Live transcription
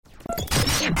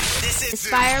This is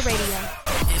Inspir Radio.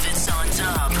 If it's on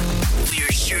top,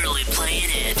 we're surely playing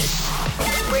it.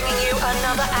 Bringing you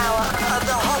another hour of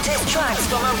the hottest tracks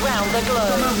from around the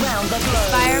globe.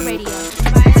 Inspir Radio.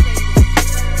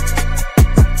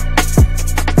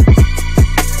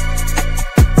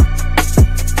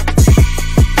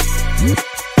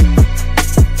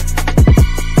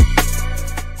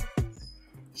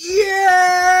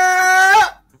 Yeah!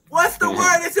 What's the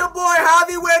word? It's your boy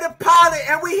Javi, we're the pilot,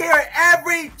 and we hear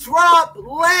every drop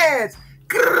lands.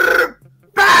 Grrr,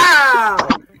 bow!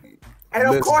 And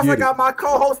of course, I got my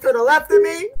co-host to the left of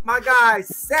me, my guy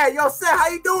Seth. Yo, Seth, how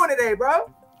you doing today,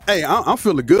 bro? Hey, I'm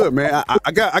feeling good, man.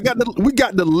 We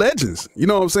got the legends. You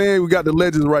know what I'm saying? We got the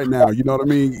legends right now. You know what I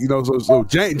mean? You know, so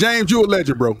James, you a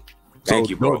legend, bro. Thank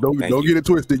you, bro. Don't get it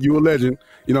twisted. You a legend.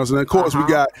 You know what I'm saying? Of course, we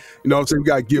got, you know what I'm saying? We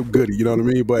got Gipp of Goodie. You know what I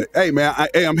mean? But hey, man,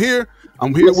 I'm here.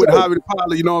 I'm here with Javi the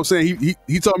pilot. You know what I'm saying?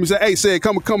 He told me, hey, said,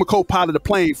 come and co-pilot a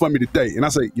plane for me today. And I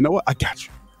say, you know what? I got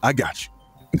you. I got you.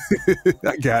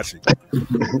 That's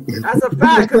a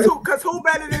fact. Cause who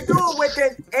better to do it with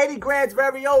than Eddie Grant's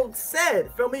very own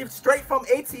said? Feel me? Straight from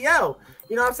ATL.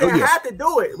 You know what I'm saying? I had to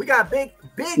do it. We got big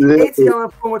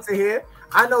ATL influencer here.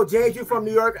 I know James, you from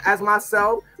New York as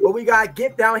myself, but we got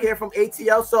Gipp down here from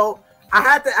ATL. So I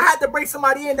had to bring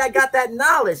somebody in that got that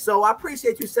knowledge. So I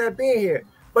appreciate you, Seth, being here.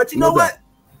 But you know what?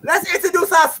 Let's introduce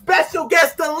our special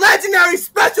guest, the legendary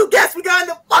special guest we got in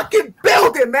the fucking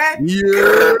building, man.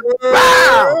 Yeah.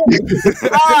 Wow.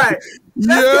 All right.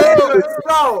 Let's get into it.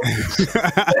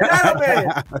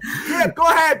 Gentlemen, Gipp, go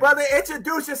ahead, brother.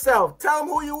 Introduce yourself. Tell them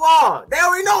who you are. They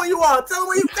already know who you are. Tell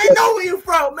them they know where you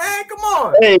from, man. Come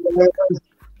on.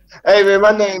 Hey, man,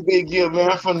 my name Big Gipp,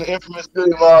 man. I'm from the infamous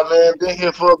Philly Mall, man. Been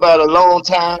here for about a long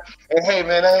time. And hey,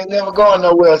 man, I ain't never going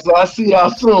nowhere, so I see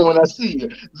y'all soon when I see you.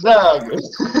 Zag.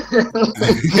 That's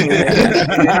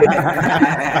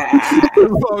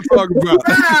what I'm talking about.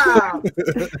 Wow.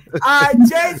 All right,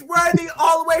 James Worthy,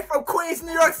 all the way from Queens,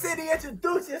 New York City.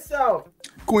 Introduce yourself.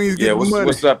 Queens, get money.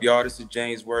 What's up, y'all? This is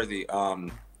James Worthy.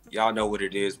 Y'all know what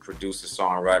it is. Producer,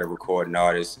 songwriter, recording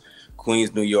artist.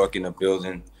 Queens, New York in the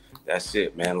building. That's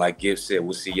it, man. Like Gipp said,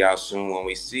 we'll see y'all soon when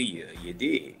we see you. You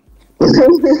did. You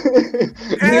did.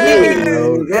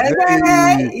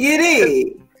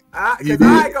 Because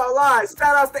I ain't gonna lie.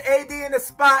 Shout outs to AD in the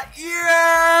spot.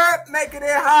 Yeah, making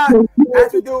it hot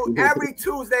as we do every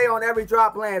Tuesday on Every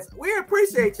Drop Lands. We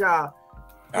appreciate y'all.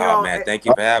 Man, thank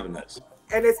you for having us.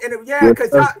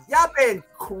 Because y'all been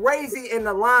crazy in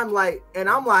the limelight, and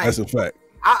I'm like, that's a fact.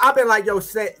 I've been like,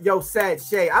 sad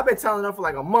Shay. I've been telling them for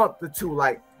like a month or two,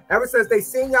 like. Ever since they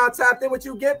seen y'all tapped in with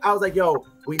you, Gipp, I was like, yo,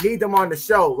 we need them on the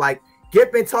show. Like,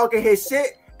 Gipp been talking his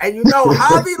shit. And you know,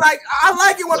 Javi, like, I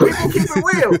like it when people keep it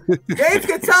real. James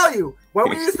can tell you, when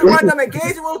we used to run them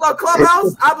engagement rooms on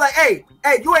Clubhouse, I'm like, hey,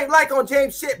 you ain't like on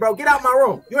James shit, bro. Get out my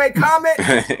room. You ain't comment.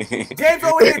 James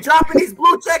over here dropping these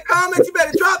blue check comments. You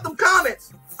better drop them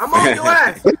comments. I'm on your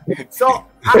ass. So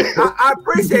I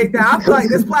appreciate that. I feel like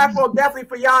this platform definitely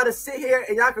for y'all to sit here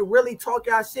and y'all can really talk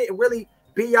y'all shit and really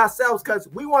be yourselves, because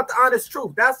we want the honest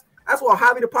truth. That's what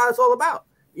Javi the Pilot's all about.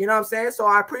 You know what I'm saying? So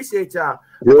I appreciate y'all.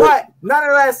 Yeah. But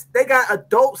nonetheless, they got a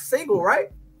dope single, right?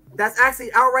 That's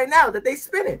actually out right now that they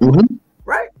spinning,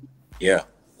 right? Yeah.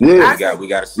 Actually, we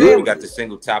got a single. We got the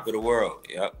single "Top of the World."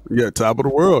 Yep. Yeah, Top of the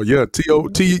World. Yeah,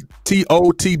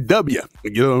 TOTW.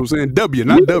 You know what I'm saying? W,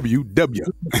 not W. W.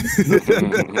 Top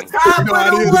of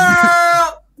the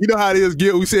world. You know how it is,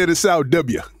 Gipp. We said it's South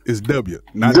W. It's W,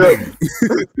 not W.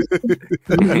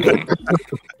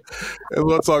 That's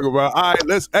what I'm talking about. All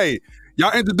right,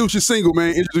 y'all introduce your single,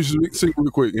 man. Introduce your single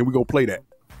real quick, and we're going to play that.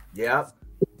 Yep.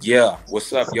 Yeah.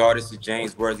 What's up, y'all? This is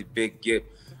James Worthy, Big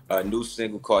Gipp. A new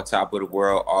single called "Top of the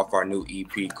World" off our new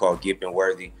EP called Gipp and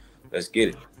Worthy. Let's get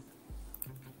it.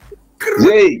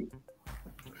 Hey.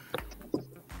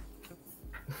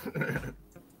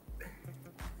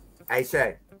 Hey,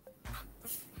 Shay.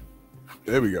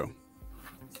 There we go.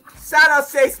 Shout out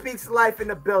Shay Speaks Life in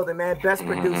the building, man. Best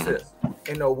producer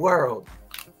in the world.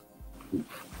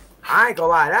 I ain't gonna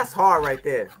lie, that's hard right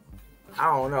there.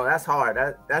 I don't know, that's hard.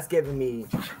 That's giving me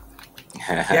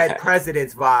dead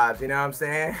presidents vibes, you know what I'm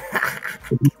saying?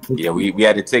 Yeah, we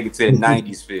had to take it to the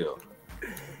 90s feel.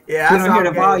 Yeah, that's you don't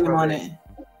hear the volume on it.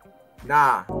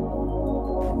 Nah.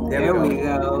 There we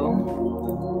go.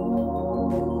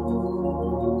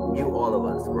 You all of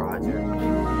us, Roger.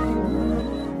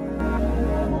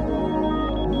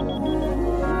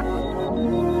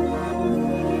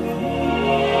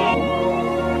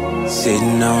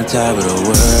 Sitting on top of the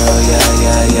world,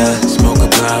 yeah. Smoke a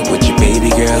blunt with your baby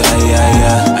girl,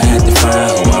 yeah. I had to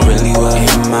find who I really was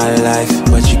in my life,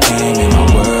 but you came in my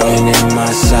world and in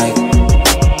my sight.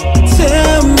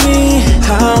 Tell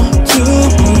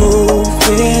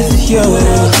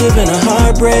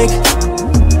heartbreak.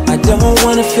 I don't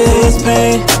wanna feel his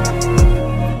pain.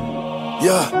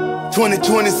 Yeah,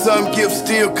 2020 something Gipp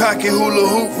still cocky, hula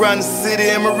hoop round the city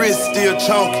and my wrist still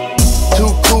chunky. Too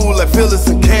cool, I feel it's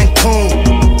in Cancun.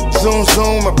 Zoom,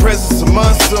 zoom, my presence a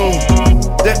monsoon.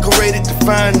 Decorated to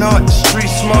fine art, the street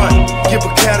smart. Give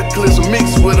a cataclysm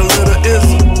mixed with a little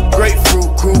ism.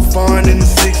 Grapefruit crew foreign in the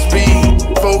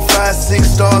 6B. 4, 5, 6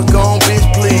 stars gone, bitch,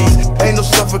 please. Ain't no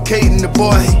suffocating the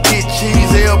boy, he get cheese.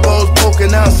 Elbows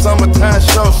poking out, summertime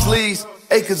short sleeves.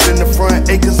 Acres in the front,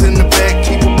 acres in the back.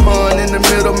 Keep a pun in the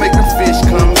middle, make a fish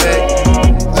come back.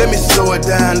 Let me slow it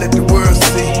down, let the world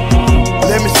see.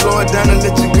 Let me slow it down and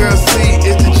let your girl see.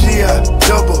 It's the G.I.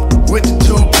 double with the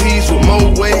 2 P's. With more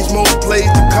ways, more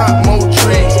plays, the cop, more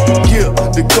trees. Yeah,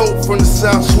 the goat from the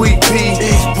south, sweet pea.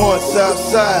 East Point, south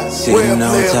side. Sitting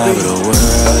on top of the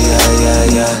world, yeah,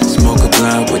 yeah, yeah. Smoke a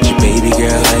blunt with your baby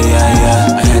girl, yeah, yeah,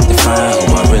 yeah. I had to find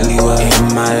who I really was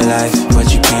in my life,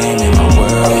 but you came in my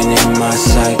world and in my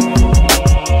sight.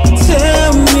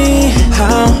 Tell me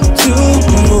how to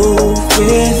move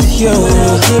with you.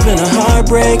 Giving a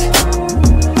heartbreak,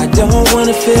 I don't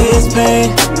wanna feel his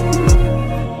pain.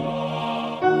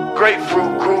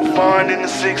 Grapefruit crew foreign in the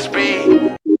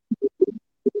 6B.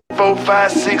 4,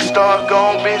 5, 6 stars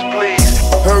gone, bitch, please.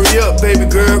 Hurry up, baby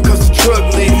girl, cause the truck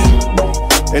leaving.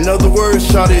 In other words,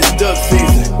 shawty, it's duck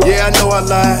season. Yeah, I know I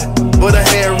lied, but I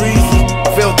had reason.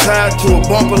 Felt tied to a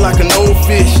bumper like an old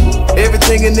fish.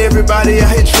 Everything and everybody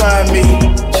out here trying me.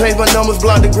 Changed my numbers,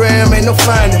 blocked the gram, ain't no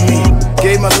finding me.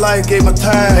 Gave my life, gave my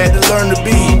time, had to learn to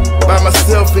be by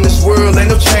myself in this world, ain't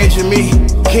no changing me.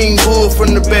 King Bull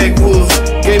from the backwoods.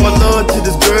 Gave my love to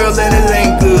this girl and it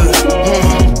ain't good.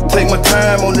 Take my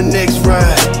time on the next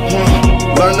ride.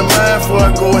 Learn the mind before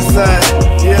I go inside.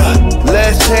 Yeah,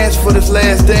 last chance for this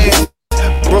last dance.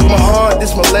 Broke my heart,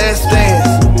 this my last dance.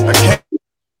 I can't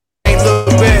look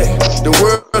back, the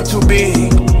world too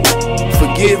big.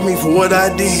 Forgive me for what I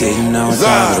did. Sitting on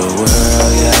top of the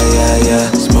world, yeah, yeah, yeah.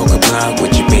 Smoke a blunt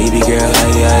with your baby girl,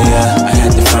 yeah, yeah, yeah. I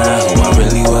had to find who I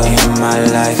really was in my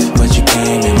life, but you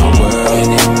came in my world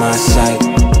and in my sight.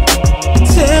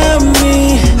 Tell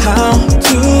me how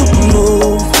to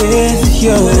move with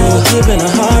you. Giving a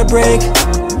heartbreak,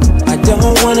 I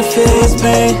don't wanna feel his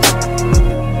pain.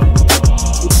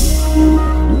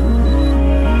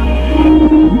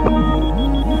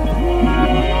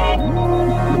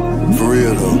 For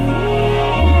real though.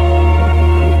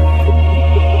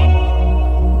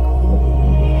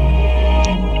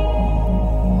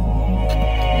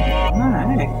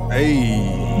 Hey.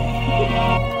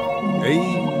 Hey.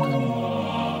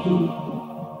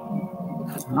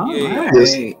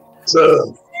 Alright.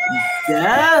 So,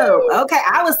 Dope. Okay,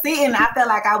 I was sitting. I felt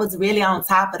like I was really on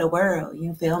top of the world.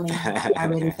 You feel me? I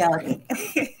really felt it.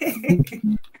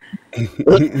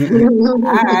 All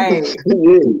right.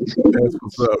 That's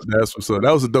what's up. That's what's up.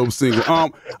 That was a dope single. I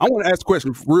want to ask a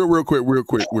question real quick.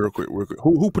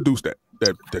 Who produced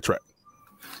that track?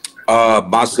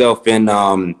 Myself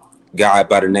and guy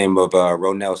by the name of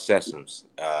Ronell Sessoms.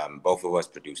 Both of us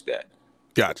produced that.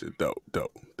 Gotcha. Dope.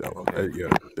 Okay. Yeah,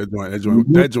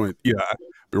 that joint. Yeah, I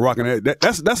been rocking that.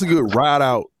 That's a good ride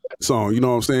out song. You know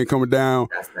what I'm saying? Coming down.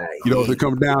 You know,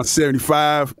 coming down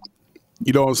 75.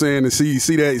 You know what I'm saying? And see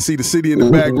the city in the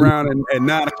background and at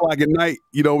 9 o'clock at night.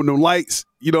 You know, with them lights.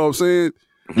 You know what I'm saying?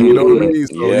 You know what I mean?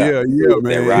 So yeah, man.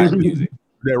 That ride music.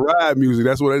 That ride music.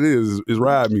 That's what it is. Is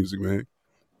ride music, man.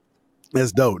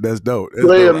 That's dope. That's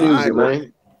player music,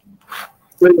 man.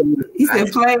 He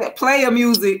said player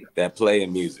music. That player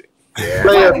music. Yeah.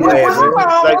 Hold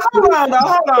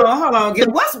on.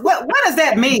 What does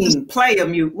that mean? Player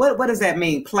music. What does that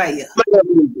mean? Player.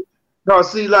 No,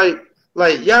 see, like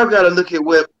y'all gotta look at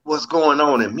what's going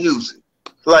on in music.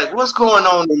 Like what's going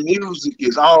on in music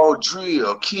is all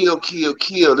drill,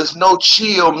 kill. There's no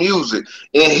chill music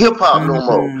in hip hop no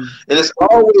more, and it's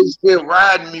always been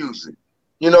ride music.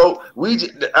 You know,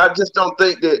 I just don't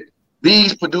think that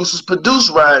these producers produce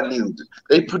ride music.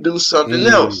 They produce something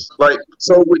else. Like,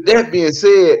 so with that being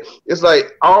said, it's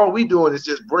like all we doing is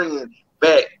just bringing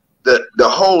back the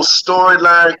whole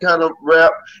storyline kind of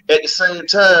rap at the same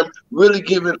time, really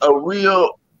giving a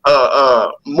real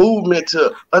movement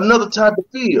to another type of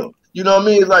feel. You know what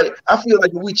I mean? Like, I feel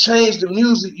like if we change the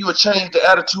music, you would change the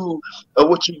attitude of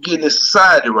what you get in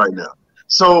society right now.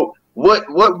 So what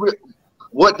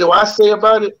do I say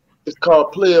about it? It's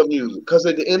called player music. Because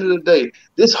at the end of the day,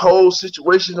 this whole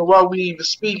situation of why we even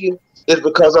speaking is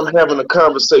because I'm having a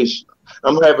conversation.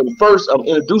 I'm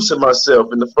introducing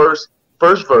myself in the first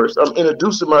verse. I'm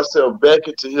introducing myself back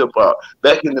into hip hop,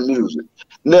 back into music.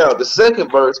 Now, the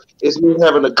second verse is me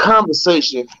having a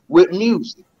conversation with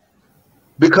music.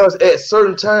 Because at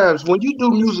certain times, when you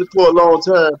do music for a long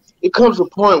time, it comes a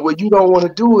point where you don't want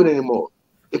to do it anymore.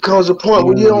 It comes a point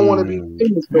where you don't want to be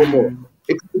famous no more.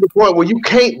 It comes a point where you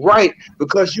can't write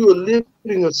because you are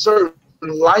living a certain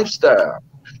lifestyle.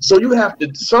 So you have to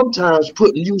sometimes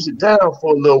put music down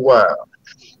for a little while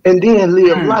and then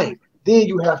live life. Then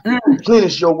you have to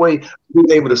replenish your way of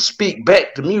being able to speak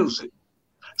back to music.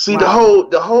 See, the whole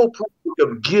project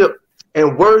of Gipp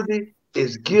and Worthy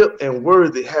is Gipp and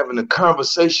Worthy having a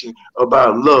conversation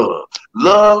about love.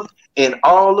 Love in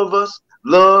all of us,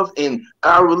 love in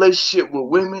our relationship with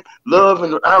women, love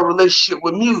in our relationship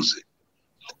with music.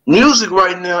 Music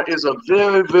right now is a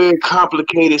very, very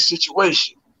complicated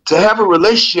situation. To have a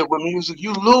relationship with music,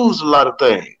 you lose a lot of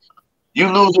things.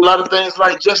 You lose a lot of things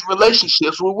like just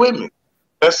relationships with women.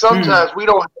 And sometimes we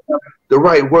don't have the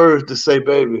right words to say,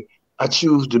 baby, I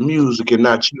choose the music and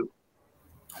not you.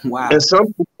 Wow. And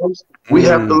sometimes we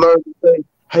have to learn to say,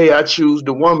 hey, I choose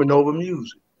the woman over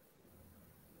music.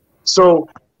 So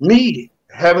me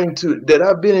that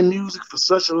I've been in music for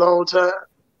such a long time,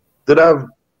 that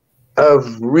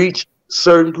I've reached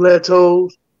certain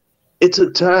plateaus, it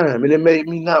took time and it made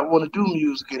me not want to do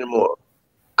music anymore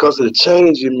because of the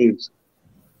change in music.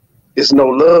 It's no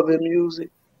love in music.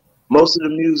 Most of the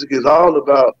music is all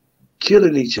about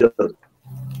killing each other.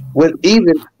 When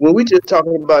we just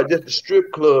talking about just the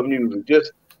strip club music,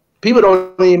 just people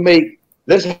don't even make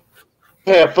let's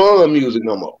have fun music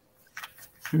no more.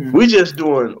 We just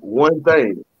doing one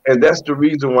thing, and that's the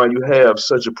reason why you have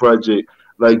such a project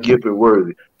like Gipp and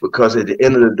Worthy. Because at the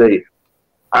end of the day,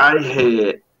 I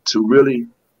had to really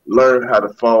learn how to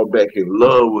fall back in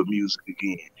love with music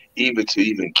again, even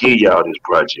give y'all this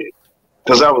project,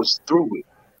 because I was through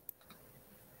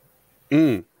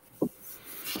it.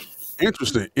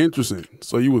 Interesting.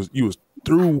 So you was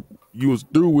through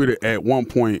with it at one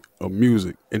point of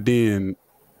music, and then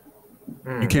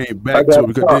you came back to it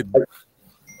because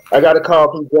I got a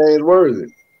call from James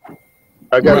Worthy.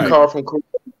 I got a call from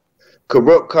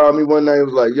Corrupt. Called me one night. He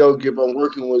was like, "Yo, Gipp, I'm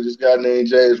working with this guy named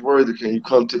James Worthy. Can you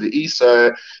come to the East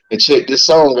Side and check this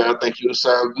song out? I think you'll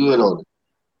sound good on it."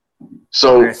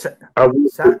 So I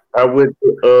went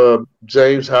to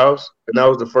James' house, and that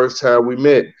was the first time we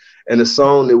met. And the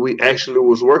song that we actually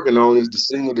was working on is the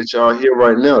single that y'all hear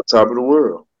right now, "Top of the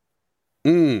World."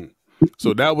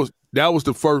 So that was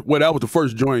the first. Well, that was the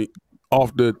first joint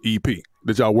off the EP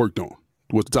that y'all worked on.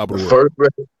 Was the Top of the World.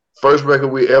 First record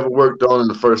we ever worked on, and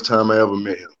the first time I ever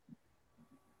met him.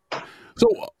 So,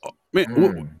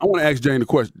 man, I want to ask Jane the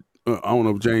question. I don't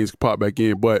know if James can pop back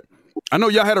in, but I know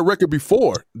y'all had a record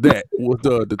before that was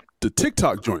the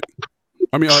TikTok joint.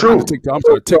 I mean, True. Not the TikTok. I'm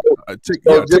sorry,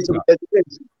 TikTok.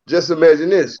 Just imagine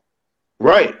this,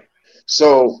 right?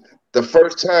 So the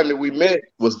first time that we met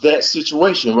was that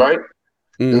situation, right?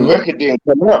 The record didn't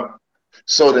come out.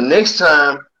 So the next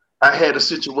time I had a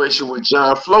situation with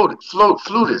John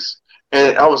Flutist,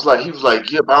 and he was like,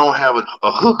 "Gipp, I don't have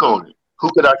a hook on it. Who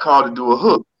could I call to do a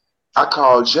hook?" I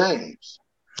called James.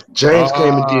 James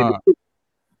came and did the hook,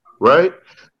 right?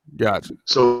 Gotcha.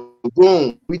 So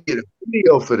boom, we did a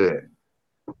video for that.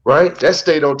 Right? That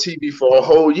stayed on TV for a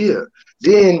whole year.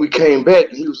 Then we came back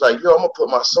and he was like, "Yo, I'm gonna put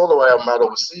my solo album out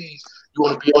overseas. You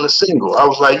wanna be on the single?" I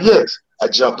was like, "Yes." I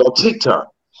jumped on TikTok.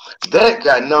 That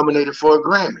got nominated for a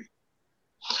Grammy.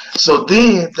 So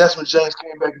then that's when James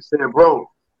came back and said, "Bro,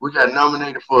 we got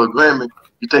nominated for a Grammy.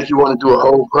 You think you want to do a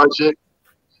whole project?"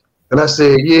 And I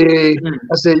said, "Yeah."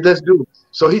 I said, "Let's do it."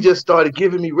 So he just started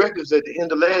giving me records at the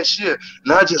end of last year.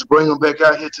 And I just bring them back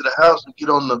out here to the house and get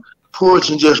on the porch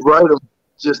and just write them.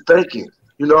 Just thinking,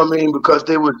 you know what I mean? Because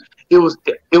it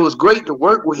was great to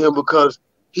work with him because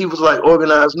he was like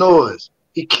organized noise.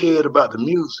 He cared about the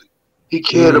music. He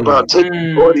cared about taking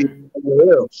the audience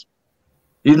somewhere else.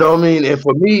 You know what I mean? And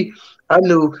for me, I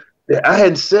knew that I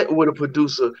hadn't sat with a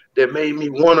producer that made me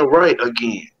want to write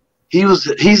again. He's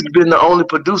been the only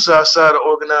producer outside of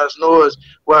organized noise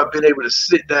where I've been able to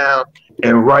sit down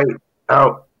and write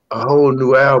out a whole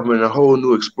new album and a whole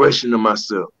new expression of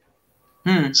myself.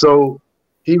 So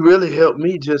he really helped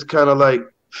me just kind of like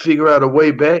figure out a way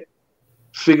back,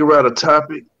 figure out a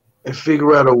topic, and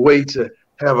figure out a way to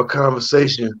have a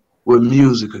conversation with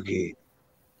music again.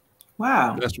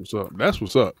 Wow. That's what's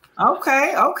up.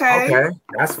 Okay.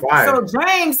 That's fine.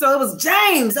 So it was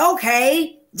James.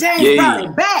 Okay. James brought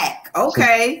it back.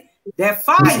 Okay. That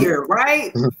fire,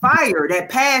 right? Fire, that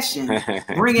passion,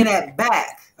 bringing that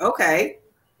back. Okay.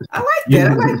 I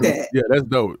like that. Yeah, that's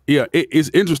dope. Yeah, it's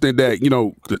interesting that,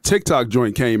 the TikTok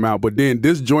joint came out, but then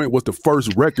this joint was the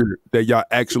first record that y'all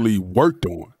actually worked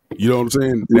on. You know what I'm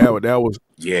saying? That was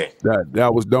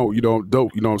that was dope.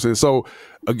 Dope. You know what I'm saying? So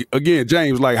again,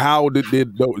 James, like how did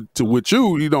to with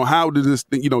you? You know, how did this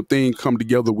thing come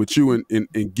together with you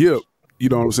and Gipp? You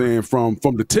know what I'm saying? From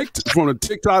the TikTok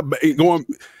going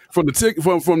from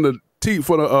the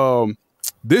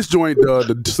this joint,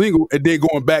 the single, and then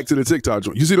going back to the TikTok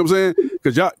joint. You see what I'm saying?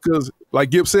 Because like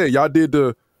Gipp said, y'all did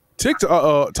the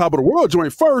TikTok top of the world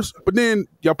joint first, but then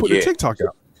y'all put the TikTok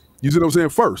out. You see what I'm saying?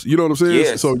 First, you know what I'm saying?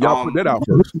 Yes, so y'all put that out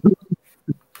first.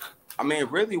 I mean,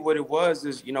 really, what it was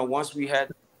is, once we had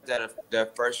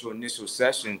that first initial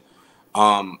session,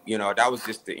 that was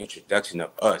just the introduction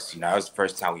of us. That was the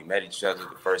first time we met each other,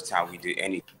 the first time we did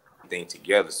anything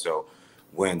together. So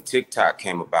when TikTok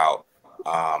came about,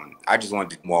 I just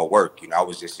wanted to do more work. I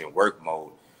was just in work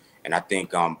mode, and I think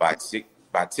by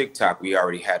TikTok we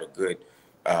already had a good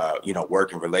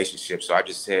working relationship. So I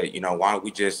just said, why don't we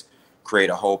just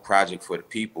create a whole project for the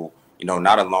people,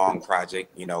 not a long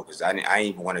project, because I didn't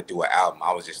even want to do an album.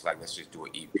 I was just like, let's just do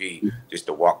an EP just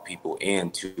to walk people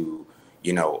into,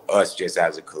 us just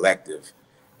as a collective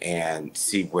and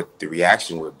see what the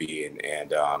reaction would be.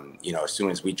 And as soon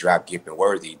as we dropped Gipp and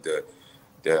Worthy, the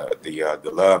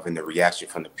love and the reaction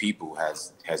from the people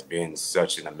has been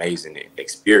such an amazing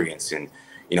experience, and,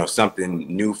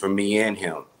 something new for me and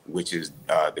him, which is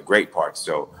the great part.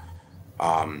 So,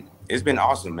 it's been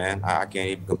awesome, man. I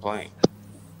can't even complain.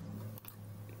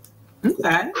 Okay.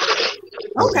 And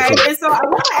so I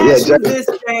want to ask you this,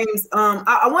 James.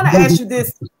 I want to ask you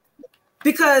this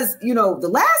because, the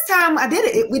last time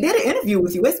we did an interview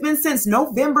with you, it's been since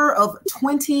November of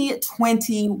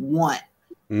 2021.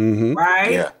 Mm-hmm.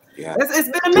 Right? Yeah. It's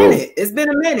been a minute. It's been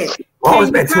a minute. Oh,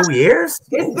 it's been 2 years?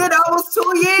 It's been almost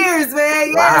 2 years,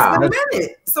 man. Yeah, Wow. It's been a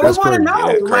minute. So we want to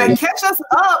know, catch us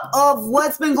up of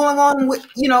what's been going on with,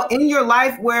 in your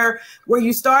life where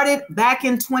you started back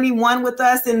in 21 with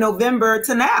us in November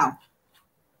to now.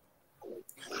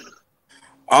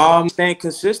 Staying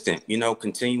consistent,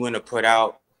 continuing to put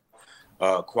out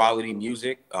quality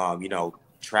music,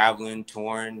 traveling,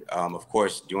 touring. Of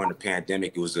course, during the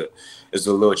pandemic, it was a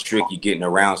little tricky getting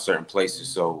around certain places.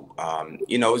 So,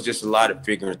 it was just a lot of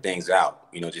figuring things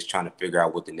out, just trying to figure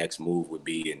out what the next move would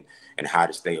be and how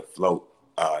to stay afloat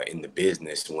in the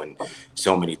business when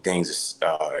so many things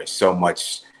are so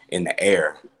much in the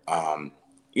air. I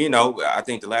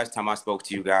think the last time I spoke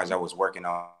to you guys, I was working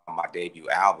on my debut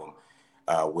album,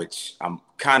 which I'm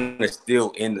kind of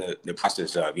still in the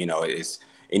process of. It's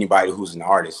anybody who's an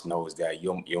artist knows that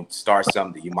you'll start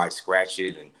something, you might scratch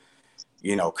it and,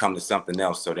 come to something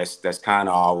else. So that's kind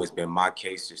of always been my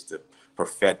case, just to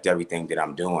perfect everything that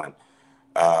I'm doing.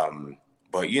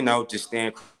 But, just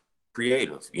staying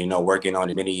creative, working on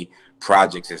as many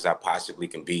projects as I possibly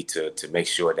can be to make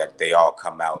sure that they all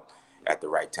come out at the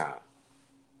right time.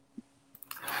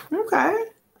 Okay.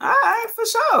 All right, for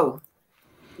sure.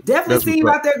 Definitely see you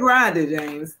out there grinding,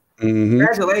 James. Mm-hmm.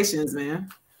 Congratulations, man.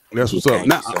 That's what's up.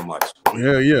 Thank you so much.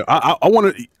 Yeah. I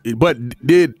want to, but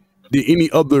did any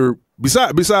other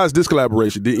besides this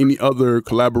collaboration? Did any other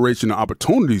collaboration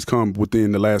opportunities come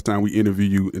within the last time we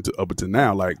interviewed you up until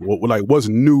now? Like what's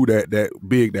new that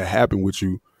big that happened with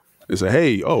you? And say,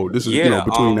 hey, this is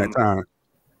between that time.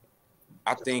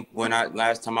 I think when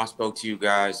last time I spoke to you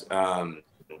guys, I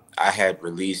had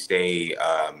released a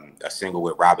single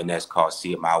with Robin S called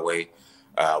 "See It My Way."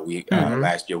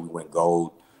 Last year we went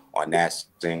gold on that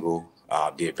single,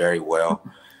 did very well.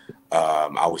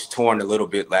 I was touring a little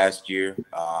bit last year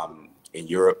in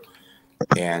Europe.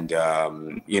 And,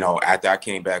 after I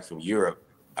came back from Europe,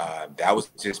 that was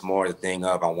just more the thing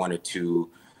of I wanted to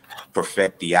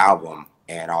perfect the album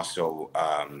and also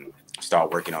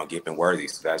start working on Gipp and Worthy.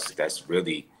 So that's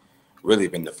really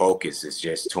been the focus. It's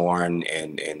just touring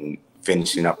and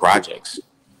finishing up projects.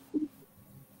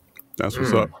 That's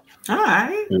what's up. All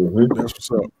right. Mm-hmm. That's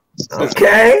what's up.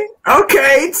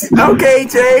 Okay,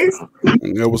 James.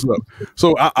 Yeah, what's up?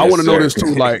 So I want to know this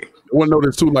too. Like, what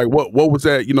was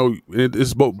that?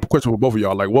 It's a question for both of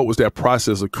y'all. Like, what was that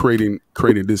process of creating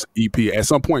this EP? At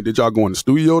some point, did y'all go in the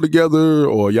studio together,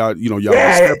 or y'all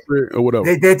separate, or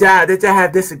whatever? Did y'all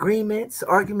have disagreements,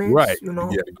 arguments? Right.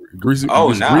 Not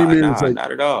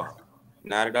at all.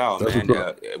 Not at all, that's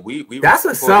man. We that's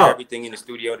what's up. Everything in the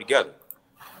studio together.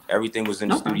 Everything was in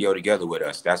the studio together with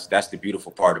us. That's the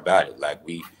beautiful part about it. Like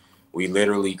we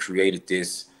literally created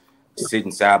this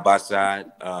sitting side by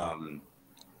side.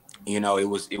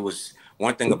 It was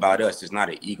one thing about us. It's not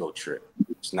an ego trip.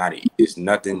 It's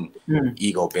nothing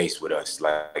ego based with us.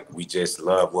 Like we just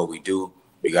love what we do.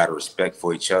 We got a respect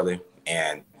for each other,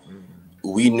 and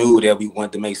we knew that we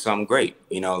wanted to make something great.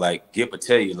 Like Gipp will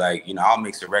tell you, I'll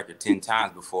mix a record 10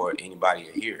 times before anybody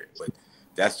will hear it. But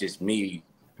that's just me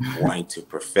wanting to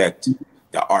perfect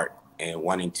the art and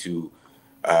wanting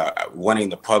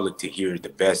the public to hear the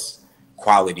best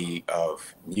quality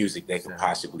of music they can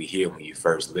possibly hear when you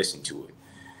first listen to it.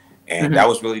 And that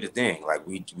was really the thing. Like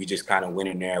we just kind of went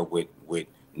in there with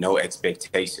no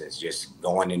expectations, just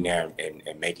going in there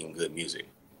and making good music.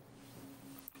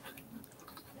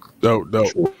 Dope.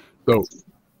 What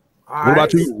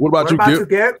about you? What about you,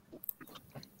 Gipp?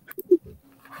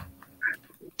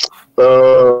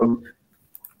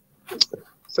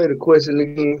 Say the question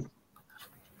again.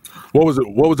 What was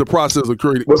the process of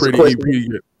creating EP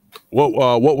together? What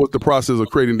was the process of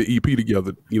creating the EP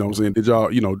together? You know what I'm saying? Did y'all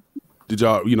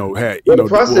had the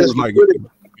process was like really,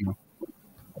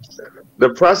 the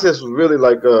process was really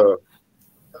like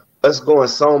us going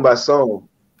song by song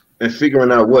and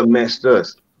figuring out what matched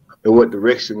us and what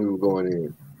direction we were going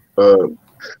in.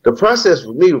 The process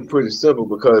for me was pretty simple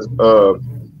because the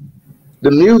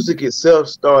music itself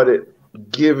started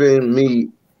giving me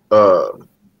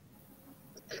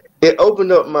it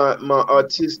opened up my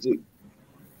artistic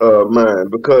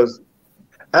mind, because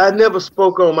I never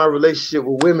spoke on my relationship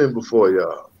with women before,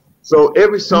 y'all. So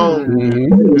every song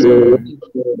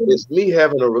is me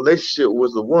having a relationship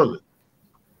with a woman,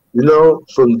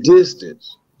 from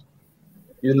distance,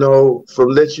 from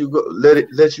let you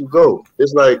go.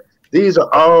 It's like these are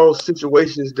all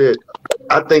situations that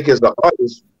I think as an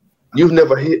artist, you've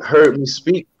never heard me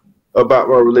speak about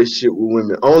my relationship with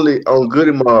women. Only on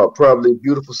Goodie Mob, probably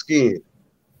Beautiful Skin,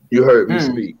 you heard me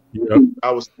speak. Yep.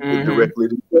 I was speaking directly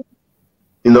to them.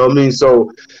 You know what I mean?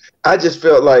 So I just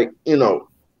felt like,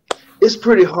 it's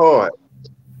pretty hard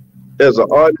as an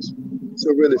artist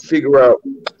to really figure out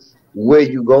where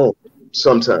you going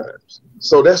sometimes.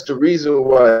 So that's the reason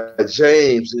why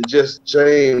James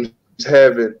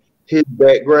having his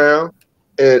background,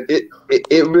 and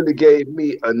it really gave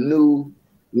me a new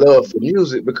love for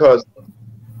music, because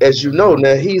as you know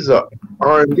now, he's a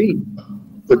R&B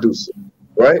producer,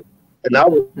 right? And I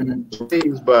was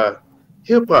raised by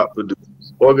hip hop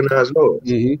producers, Organized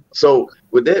Noise. So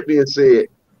with that being said,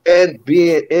 and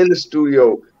being in the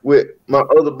studio with my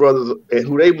other brothers and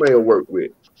who they may have worked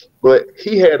with, but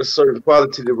he had a certain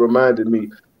quality that reminded me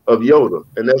of Yoda,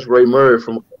 and that's Ray Murray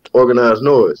from Organized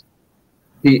Noise.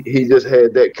 He just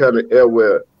had that kind of air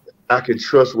where I can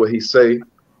trust what he say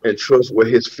and trust what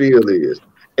his feel is,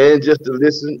 and just to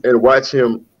listen and watch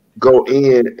him go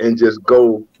in and just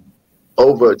go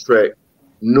over a track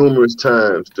numerous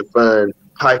times to find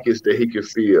pockets that he can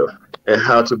feel and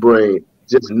how to bring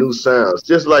just new sounds.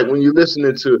 Just like when you're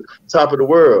listening to Top of the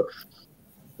World,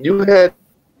 you hadn't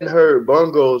heard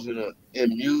bongos in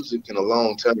music in a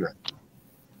long time.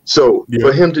 So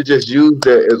for him to just use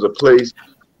that as a place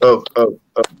of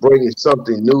bringing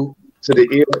something new to the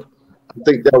ear, I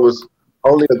think that was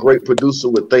only a great producer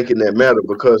would think in that matter,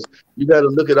 because you got to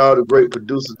look at all the great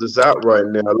producers that's out right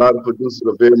now. A lot of producers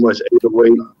are very much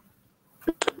 808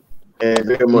 and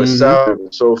very much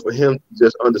sound. So for him to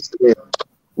just understand,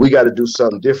 we got to do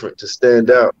something different to stand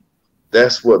out.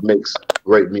 That's what makes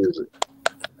great music.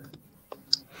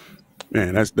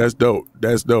 Man, that's dope.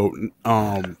 That's dope.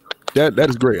 That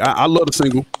is great. I love the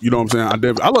single. You know what I'm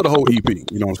saying? I love the whole EP.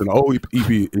 You know what I'm saying? The whole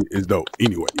EP is dope.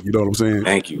 Anyway, you know what I'm saying?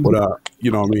 Thank you. But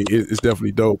you know what I mean? It's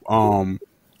definitely dope. One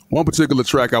particular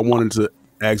track I wanted to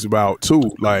ask about too,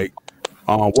 like,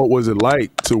 what was it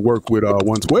like to work with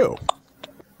 112?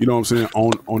 You know what I'm saying?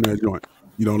 On that joint.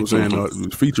 You know what I'm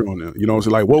saying? Feature on there. You know what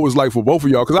I'm saying? Like, what was it like for both of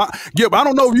y'all? Because I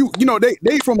don't know if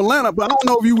they from Atlanta, but I don't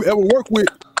know if you ever worked with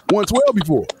 112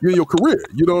 before in your career.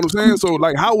 You know what I'm saying? So,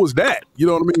 like, how was that? You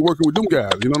know what I mean? Working with them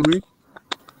guys. You know what I mean?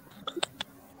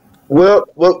 Well,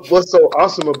 what's so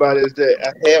awesome about it is that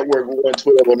I had worked with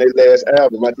 112 on their last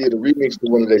album. I did a remix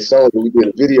for one of their songs, and we did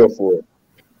a video for it.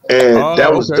 And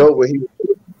that was dope when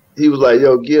he was like,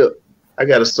 yo, Gipp, I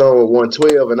got a song with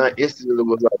 112, and I instantly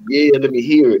was like, yeah, let me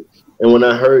hear it. And when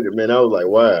I heard it, man, I was like,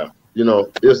 wow. He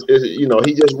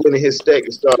just went in his stack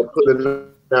and started putting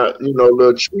out,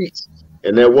 little treats.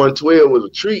 And that 112 was a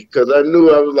treat, because I knew,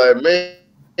 I was like, man,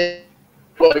 it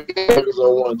was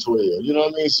on 112. You know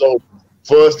what I mean? So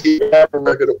for us to have a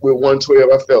record with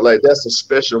 112, I felt like that's a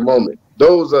special moment.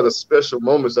 Those are the special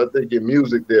moments, I think, in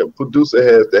music that a producer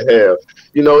has to have.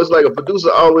 It's like a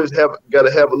producer always got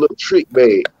to have a little trick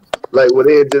made. Like when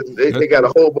they got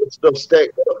a whole bunch of stuff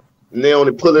stacked up, and they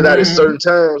only pull it out at certain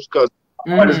times, because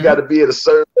artists got to be at a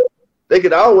certain. They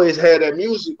could always have that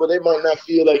music, but they might not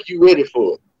feel like you ready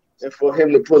for it. And for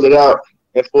him to pull it out,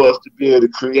 and for us to be able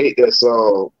to create that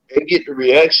song and get the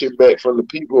reaction back from the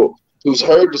people who's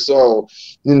heard the song,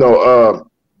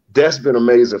 that's been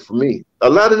amazing for me. a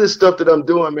lot of this stuff that I'm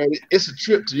doing, man, it's a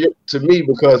trip to me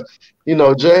because, you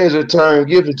know, James had turned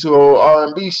Gibbs to an old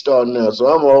R&B star now, so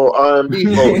I'm an old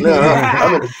R&B folk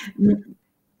now.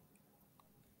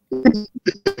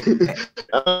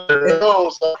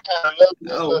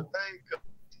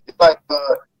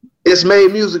 It's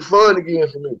made music fun again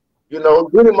for me. You know,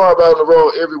 Goodie Mob out on the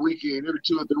road every weekend, every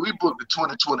 2 or 3. We booked the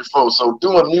 2024. So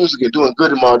doing music and doing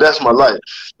Goodie Mob, that's my life.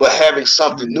 But having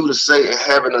something new to say and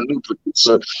having a new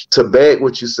producer to bag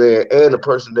what you said and a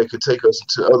person that could take us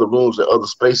into other rooms and other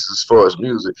spaces as far as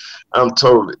music,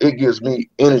 it gives me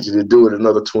energy to do it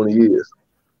another 20 years.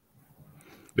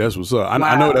 That's what's up. I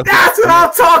know that's what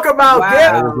I'm talking about,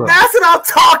 Gibb. That's what I'm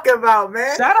talking about,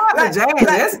 man. Shout out to James.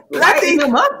 That's lighting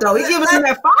him up, though. He giving him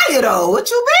that fire, though. What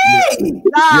you mean?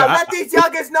 Let these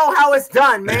youngins know how it's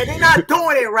done, man. They're not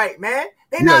doing it right, man.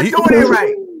 They're not doing it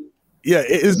right. Yeah,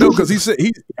 it's dope because he said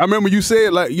I remember you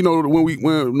said, like, you know, when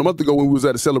a month ago when we was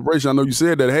at a celebration, I know you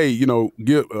said that, hey, you know,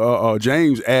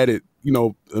 James added, you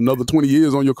know, another 20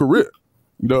 years on your career.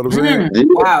 You know what I'm saying?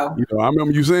 Wow. You know, I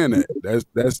remember you saying that.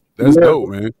 That's dope,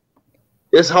 man.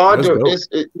 It's hard you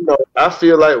know, I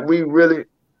feel like we really,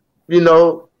 you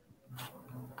know,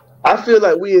 I feel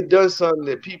like we had done something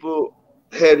that people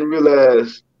hadn't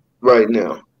realized right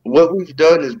now. What we've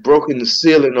done is broken the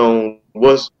ceiling on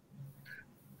what's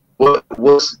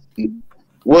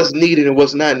needed and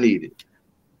what's not needed.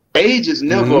 Age is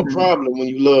never a problem when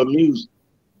you love music.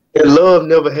 And love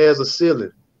never has a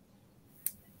ceiling.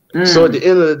 So at the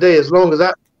end of the day, as long as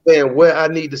I stand where I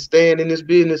need to stand in this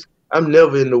business, I'm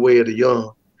never in the way of the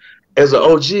young. As an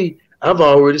OG, I've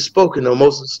already spoken on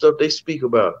most of the stuff they speak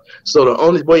about. So the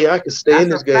only way I can stay in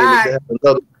this game is to have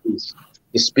another piece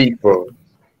to speak from.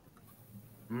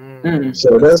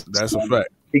 So that's a fact.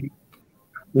 You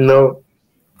know.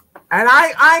 And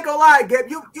I ain't gonna lie, Gibb,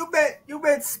 you've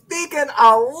been speaking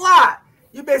a lot.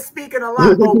 You've been speaking a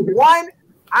lot. But one,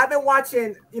 I've been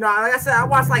watching, you know, like I said, I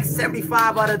watched like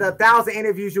 75 out of the 1,000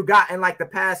 interviews you got in like the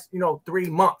past, you know, 3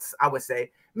 months, I would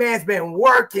say. Man's been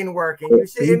working. You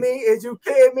shitting me? Is you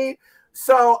kidding me?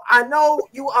 So I know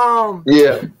you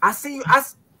I see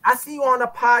you on a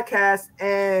podcast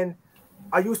and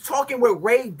you was talking with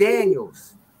Ray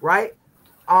Daniels, right?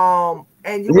 And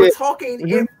you were talking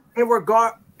in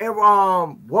regard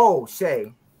whoa,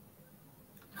 Shay.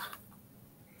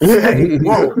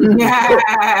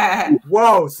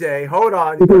 Whoa, Shay, hold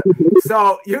on.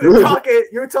 So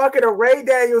you're talking to Ray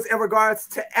Daniels in regards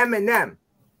to Eminem,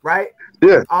 right?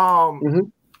 Yeah.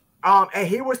 And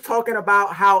he was talking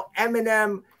about how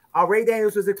Eminem, Ray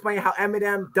Daniels was explaining how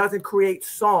Eminem doesn't create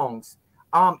songs,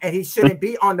 and he shouldn't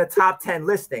be on the top 10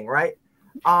 listing, right?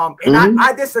 And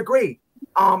I disagree.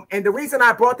 And the reason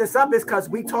I brought this up is because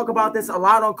we talk about this a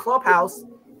lot on Clubhouse.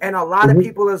 And a lot of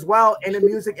people as well in the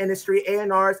music industry,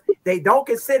 A&Rs, they don't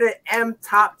consider M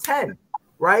top 10,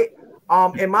 right?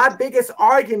 And my biggest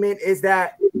argument is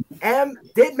that M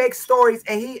did make stories,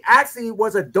 and he actually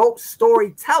was a dope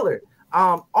storyteller.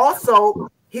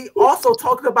 He also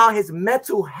talked about his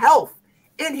mental health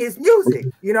in his music.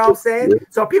 You know what I'm saying?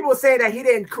 So people saying that he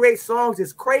didn't create songs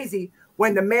is crazy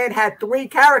when the man had 3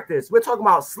 characters. We're talking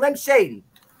about Slim Shady,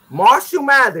 Marshall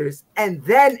Mathers, and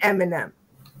then Eminem.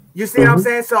 You see what I'm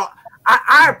saying? So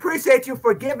I appreciate you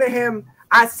for giving him.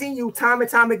 I seen you time and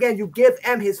time again. You give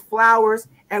M his flowers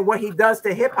and what he does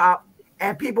to hip hop,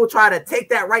 and people try to take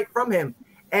that right from him.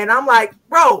 And I'm like,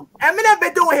 bro, Eminem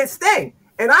been doing his thing.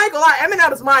 And I ain't gonna lie,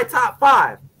 Eminem is my top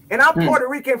 5. And I'm Puerto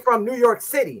Rican from New York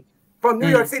City,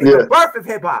 the birth of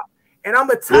hip hop. And I'm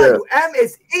gonna tell you, M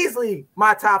is easily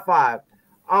my top 5.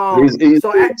 He's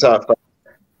easily top 5.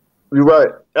 You're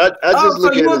right. I just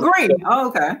look so you at agree? Oh,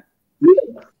 okay.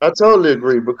 Yeah, I totally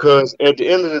agree because at the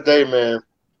end of the day, man,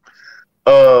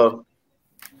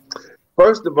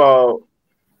 first of all,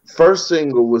 first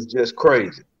single was just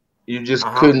crazy. You just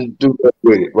couldn't do that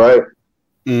with it, right?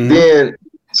 Then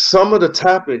some of the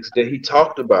topics that he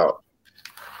talked about,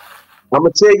 I'm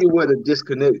going to tell you where the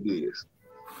disconnect is.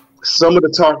 Some of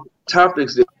the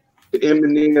topics that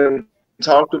Eminem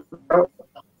talked about,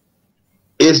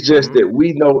 it's just that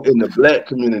we know in the black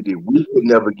community, we could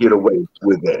never get away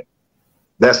with that.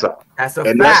 That's all. That's a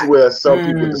and fact. That's where some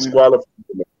people disqualify.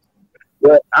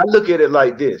 But I look at it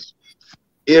like this.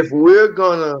 If we're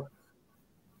gonna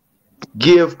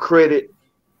give credit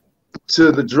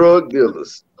to the drug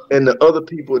dealers and the other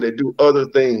people that do other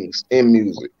things in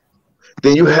music,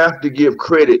 then you have to give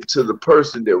credit to the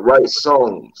person that writes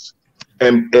songs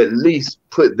and at least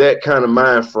put that kind of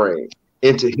mind frame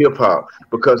into hip hop,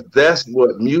 because that's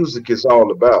what music is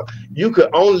all about. You could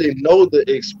only know the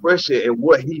expression and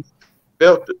what he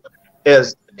felt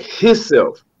as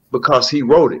himself because he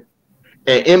wrote it.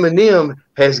 And Eminem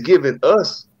has given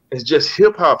us, as just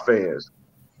hip hop fans,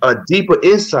 a deeper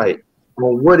insight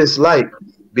on what it's like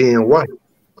being white.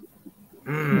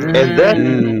 And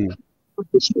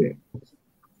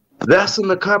that's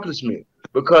an accomplishment.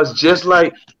 Because just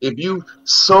like if you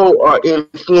so are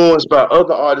influenced by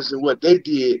other artists and what they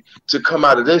did to come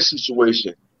out of their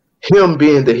situation, him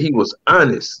being that he was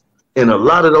honest in a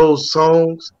lot of those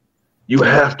songs, you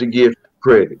have to give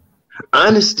credit.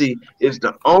 Honesty is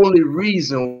the only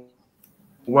reason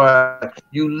why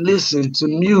you listen to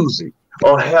music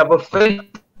or have a faith.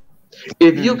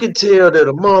 If you can tell that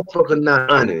a motherfucker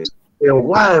not honest, then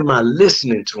why am I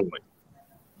listening to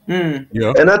him?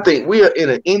 Yeah. And I think we are in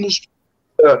an industry,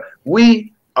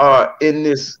 we are in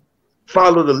this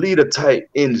follow the leader type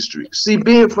industry. See,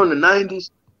 being from the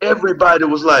 90s, everybody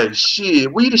was like,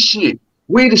 shit, we the shit.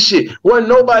 We the shit. Wasn't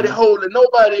nobody holding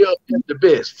nobody up as the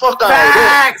best. Fuck all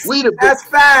that. We the best.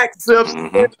 That's facts.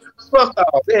 Fuck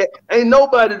all that. Ain't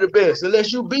nobody the best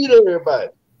unless you beat everybody.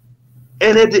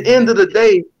 And at the end of the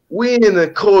day, we in a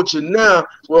culture now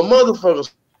where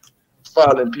motherfuckers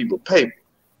filing people paper.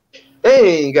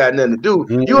 They ain't got nothing to do.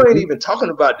 You ain't even talking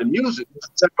about the music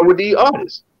with these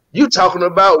artists. You talking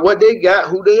about what they got,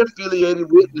 who they affiliated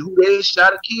with, and who they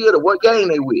shot or killed, or what gang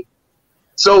they with.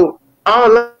 So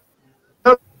all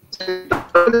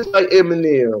like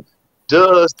Eminem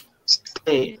does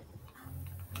stand,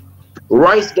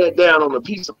 writes that down on a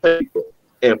piece of paper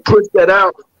and puts that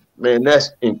out, man,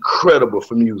 that's incredible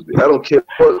for music. I don't care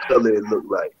what color it look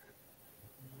like.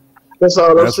 That's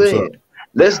all I'm saying.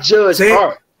 Let's judge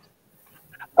art.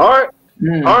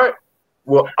 Art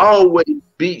will always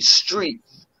beat street,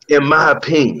 in my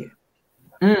opinion.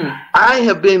 I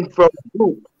have been from a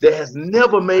group that has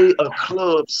never made a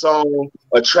club song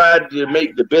or tried to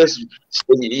make the best.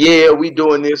 Yeah, we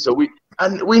doing this, so we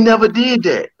never did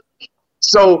that.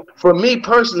 So for me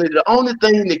personally, the only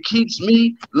thing that keeps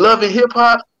me loving hip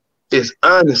hop is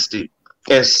honesty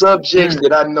and subjects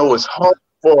that I know is hard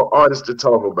for artists to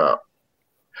talk about.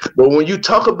 But when you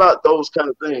talk about those kind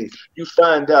of things, you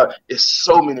find out it's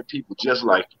so many people just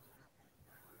like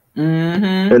you.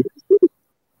 And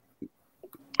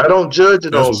I don't judge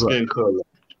it on skin color.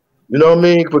 You know what I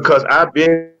mean? Because I've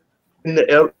been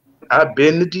I've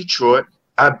been to Detroit.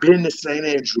 I've been to St.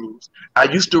 Andrews. I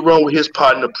used to run with his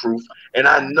partner Proof, and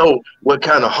I know what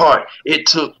kind of heart it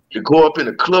took to go up in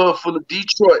a club full of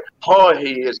Detroit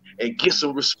hardheads and get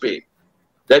some respect.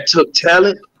 That took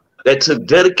talent, that took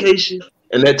dedication,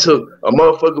 and that took a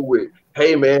motherfucker with,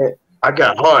 hey man, I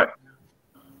got heart.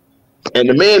 And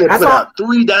the man that put out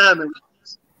 3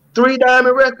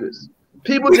 diamond records.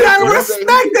 People just gotta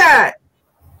respect that.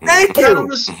 Thank you.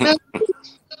 Respect.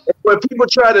 When people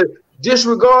try to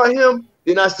disregard him,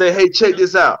 then I say, hey, check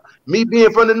this out. Me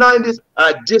being from the 90s,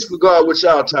 I disregard what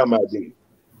y'all talking about then.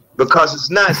 Because it's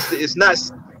not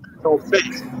on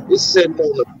face. It's sitting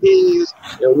on opinions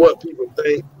and what people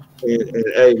think. And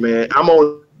hey man, I'm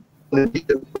on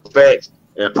the facts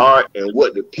and art and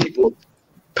what the people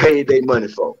paid their money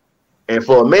for. And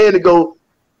for a man to go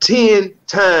 10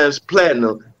 times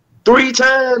platinum 3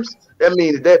 times, that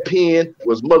means that pen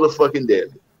was motherfucking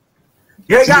deadly.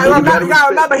 Yeah, you gotta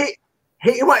remember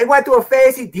he went through a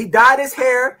phase. He dyed his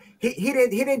hair. He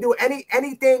didn't do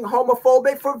anything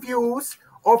homophobic for views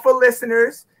or for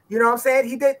listeners. You know what I'm saying?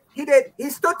 He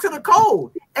stood to the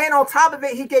code. And on top of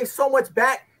it, he gave so much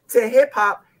back to hip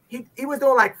hop. He was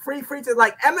doing like free to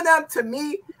like Eminem. To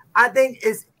me, I think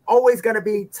is always gonna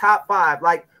be top 5.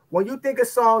 Like when you think of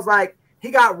songs, like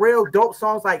he got real dope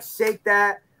songs like Shake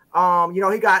That. You know,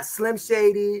 he got Slim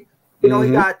Shady. You know,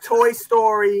 he got Toy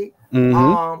Story.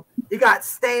 He got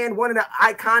Stan, one of the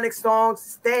iconic songs.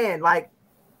 Stan,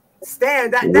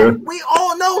 that we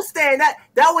all know Stan. That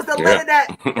was the letter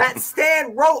that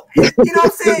Stan wrote. You know what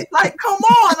I'm saying? Like, come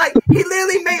on. Like, he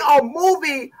literally made a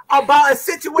movie about a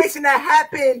situation that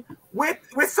happened with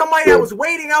somebody that was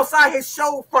waiting outside his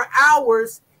show for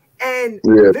hours, and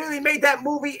literally made that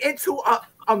movie into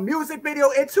a music video,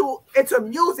 into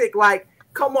music. Like,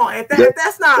 come on. If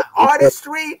that's not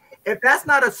artistry, if that's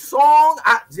not a song,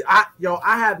 I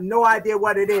have no idea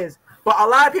what it is. But a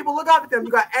lot of people look up at them.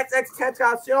 You got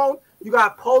XXXTentacion, you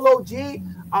got Polo G,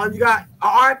 you got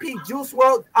R.I.P. Juice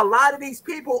WRLD. A lot of these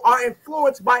people are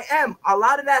influenced by M. A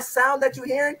lot of that sound that you're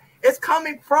hearing is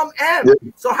coming from M.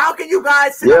 So how can you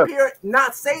guys sit up here and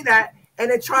not say that and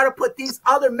then try to put these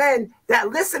other men that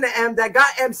listen to M, that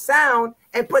got M sound,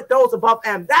 and put those above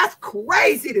M? That's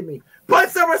crazy to me.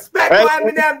 Put some respect on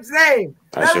Eminem's name.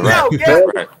 Let me know,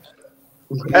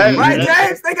 right,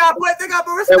 James? They got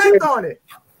put respect on it.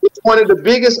 It's one of the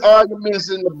biggest arguments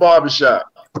in the barbershop.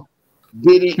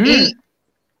 Did he eat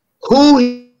who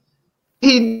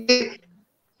he did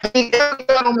He ever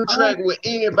got on the track with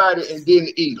anybody and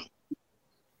didn't eat them.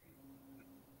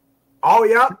 Oh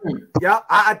yeah.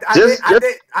 I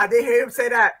did hear him say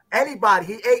that. Anybody,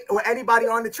 he ate with anybody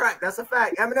on the track. That's a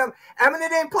fact. Eminem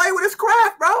didn't play with his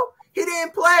craft, bro. He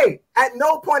didn't play at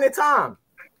no point in time.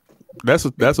 That's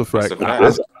a fact.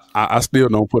 I still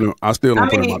don't put him. I still don't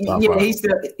put him on top five.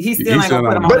 He still ain't gonna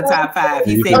put him on the top five.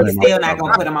 He said he's still not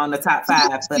gonna put him on the top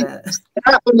five. But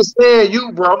I understand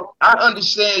you, bro. I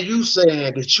understand you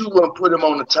saying that you wouldn't put him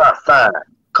on the top five.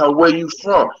 Cause where you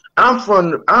from? I'm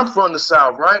from the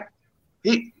South, right?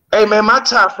 Hey man, my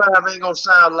top five ain't gonna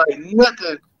sound like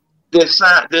nothing that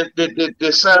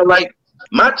sound like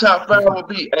my top five would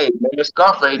be, hey man,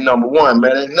 Scarface number one,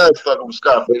 man. Ain't nothing fucking with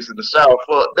Scarface in the South.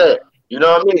 Fuck that. You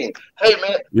know what I mean? Hey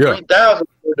man, 3000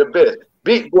 is the best.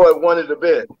 Big Boy one of the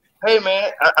best. Hey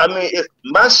man, I mean, if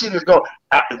my shit is going,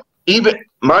 even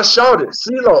my shorty,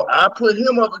 CeeLo, I put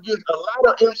him up against a lot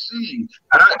of MCs.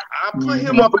 I put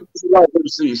him up against a lot of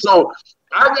MCs. So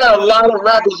I got a lot of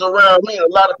rappers around me, and a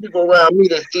lot of people around me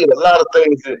that did a lot of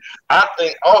things that I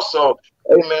think also,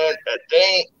 hey man,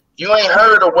 you ain't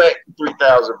heard a Wack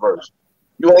 3000 verse.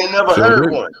 You ain't never heard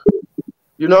one.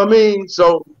 You know what I mean?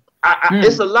 So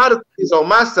it's a lot of things on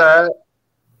my side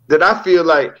that I feel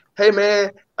like, hey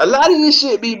man, a lot of this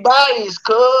shit be biased,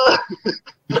 cuz.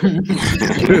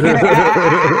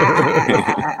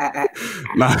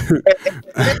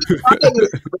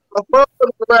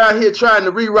 Around here trying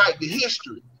to rewrite the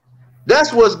history.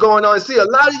 That's what's going on. See, a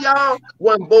lot of y'all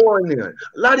wasn't born there.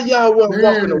 A lot of y'all wasn't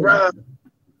walking around.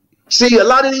 See, a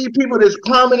lot of these people that's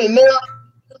prominent now,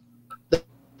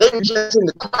 they were just in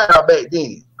the crowd back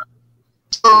then.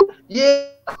 So, yeah,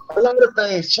 a lot of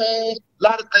things changed. A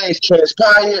lot of things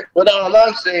transpired. But all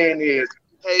I'm saying is,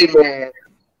 hey, man,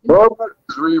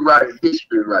 motherfuckers rewrite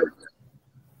history right now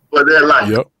for their life.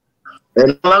 Yep.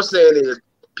 And all I'm saying is,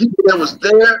 people that was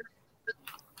there,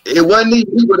 it wasn't these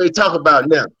people they talk about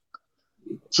now.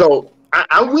 So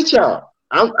I'm with y'all.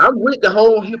 I'm with the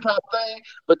whole hip hop thing,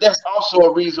 but that's also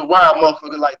a reason why a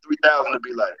motherfucker like 3000 to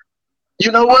be like,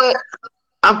 you know what?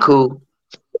 I'm cool.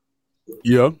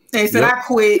 Yeah. They said I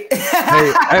quit.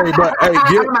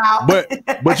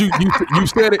 but you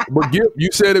said it. But Gipp,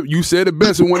 you said it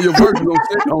best in one of your verses.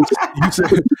 You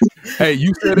said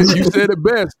it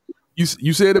best.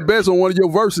 You said it best on one of your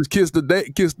verses. Kiss the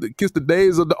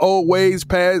days of the old ways,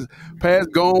 past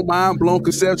gone, mind blown,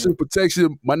 conception,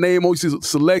 protection. My name on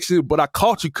selection, but I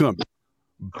caught you coming.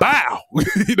 Bow.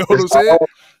 You know what I'm saying?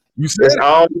 You said it's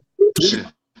all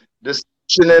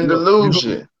deception and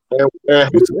delusion.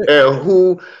 And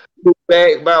who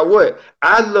back by what?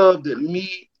 I love that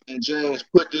me and James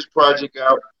put this project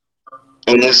out,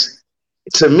 and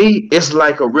to me it's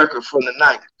like a record from the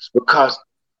 90s because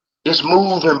it's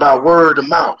moving by word of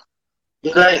mouth.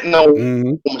 It ain't no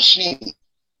machine.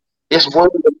 It's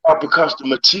word of mouth because the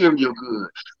material good.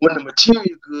 When the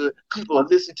material good, people will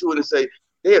listen to it and say,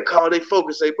 they'll call their folk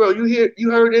and say, bro, you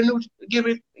heard that new give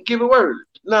it word.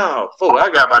 No, folk, I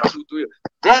got about 2, 3.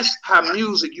 That's how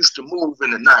music used to move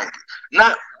in the 90s.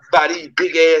 Not by these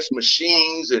big ass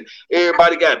machines and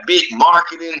everybody got big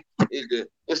marketing.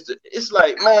 It's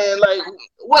like, man, like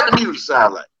what the music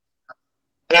sound like.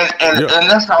 And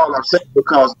that's all I'm saying,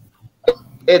 because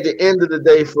at the end of the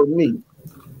day, for me,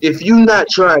 if you're not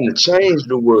trying to change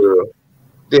the world,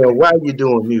 then why are you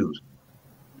doing music?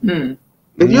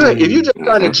 If you're just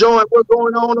trying to join what's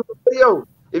going on the video,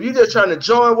 if you're just trying to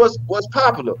join what's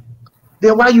popular,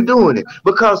 then why are you doing it?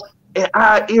 Because in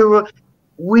our era,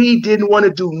 we didn't want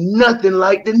to do nothing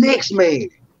like the next man.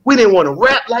 We didn't want to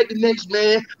rap like the next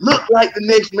man, look like the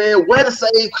next man, wear the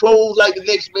same clothes like the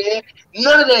next man.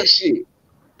 None of that shit.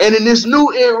 And in this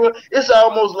new era, it's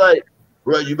almost like,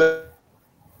 bro, you better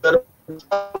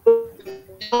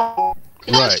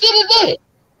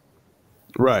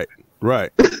Right.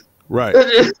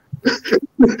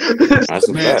 That's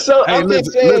a fact. So I'm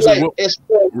just saying, like, it's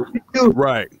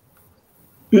right.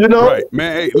 You know, right,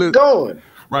 man. Hey, listen, going.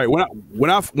 Right. When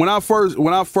I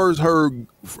first heard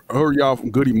y'all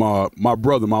from Goodie Mob, my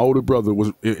older brother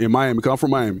was in Miami. Cause I'm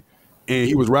from Miami, and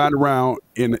he was riding around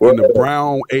in the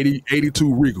brown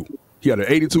 82 Regal. He had an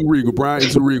 82 Regal, brown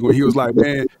 82 Regal. And he was like,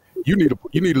 man, you need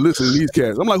to listen to these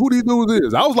cats. I'm like, who these dudes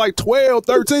is? I was like 12,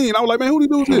 13. I was like, man, who these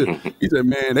dudes is? He said,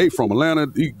 man, they from Atlanta.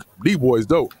 These boys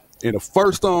dope. And the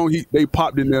first song they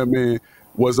popped in there, man,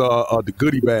 was the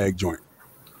Goodie Bag joint.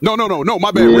 No,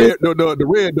 my bad. Yeah. The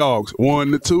Red Dogs.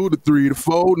 1, the 2, the 3, the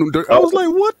 4. I was like,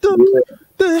 what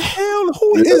the hell?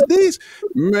 Who is this?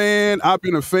 Man, I've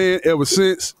been a fan ever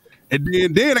since. And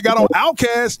then I got on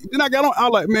Outkast. Then I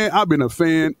was like, man, I've been a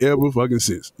fan ever fucking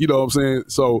since. You know what I'm saying?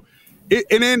 So,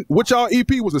 and then what y'all EP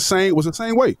was the same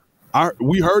way.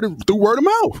 we heard it through word of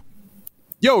mouth.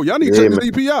 Yo, y'all need to check this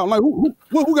EP out. I'm like,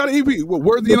 who got an EP? Well,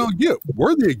 Worthy and Gipp.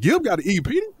 Worthy and Gipp got an EP?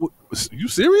 You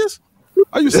serious?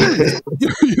 Are you serious?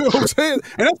 You know what I'm saying?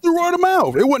 And that's through word of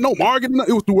mouth. It wasn't no marketing.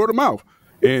 It was through word of mouth.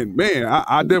 And man,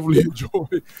 I definitely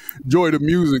enjoy the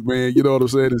music, man. You know what I'm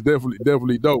saying? It's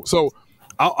definitely dope. So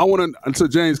I want to, until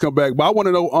James come back, but I want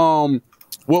to know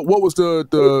what was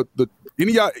the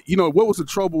any y'all, you know, what was the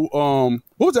trouble?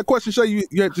 What was that question, Shay?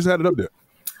 You just had it up there.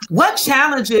 What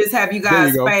challenges have you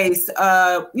guys faced?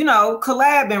 You know,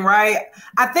 collabing, right?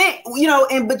 I think, you know,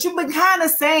 but you've been kind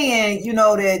of saying, you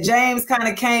know, that James kind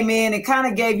of came in and kind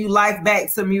of gave you life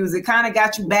back to music, kind of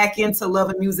got you back into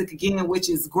loving music again, which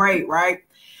is great, right?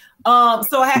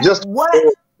 So what?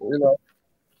 You know,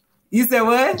 you said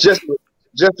what? Just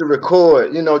to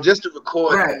record, you know, just to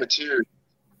record the material,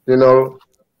 you know.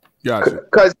 Gotcha.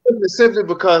 Because simply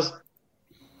because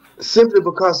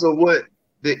of where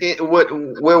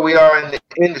we are in the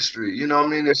industry, you know what I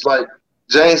mean? It's like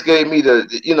James gave me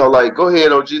you know, like, go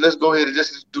ahead, OG, let's go ahead and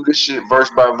just do this shit verse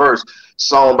by verse,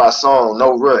 song by song,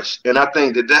 no rush. And I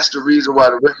think that's the reason why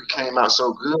the record came out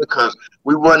so good, because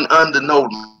we wasn't under no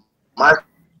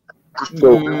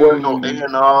microscope, there wasn't no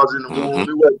A&Rs in the room,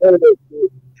 we wasn't none of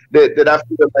that I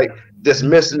feel like that's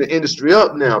messing the industry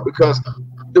up now. Because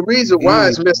the reason why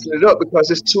it's messing it up, because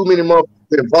there's too many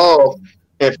motherfuckers involved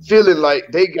and feeling like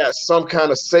they got some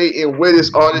kind of say in where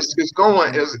this artist is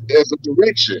going as a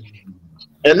direction.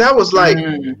 And that was like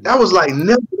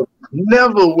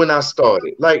never when I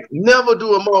started. Like, never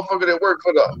do a motherfucker that work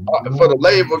for the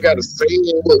label got a say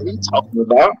in what we talking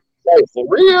about. Like, for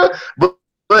real.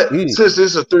 But since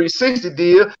it's a 360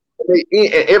 deal,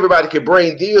 and everybody can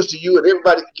bring deals to you and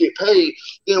everybody can get paid,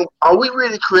 then are we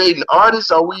really creating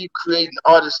artists? Or are we creating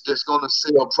artists that's going to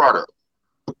sell product?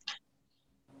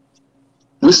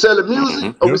 We selling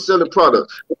music or we selling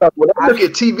product? Because when I look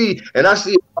at TV and I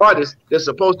see an artist that's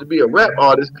supposed to be a rap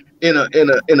artist in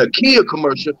a Kia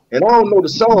commercial, and I don't know the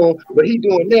song, but he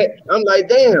doing that, I'm like,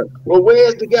 damn. Well,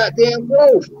 where's the goddamn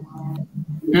growth?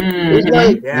 It's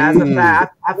like, yeah, that's a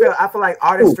fact. I feel like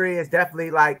artistry is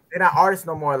definitely like, they're not artists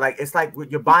no more. Like, it's like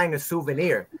you're buying a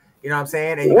souvenir. You know what I'm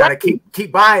saying? And you gotta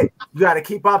keep buying. You gotta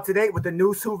keep up to date with the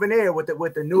new souvenir, with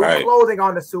the new clothing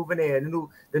on the souvenir,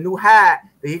 the new hat.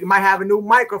 He might have a new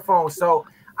microphone. So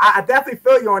I definitely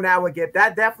feel you on that one, Gipp.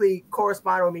 That definitely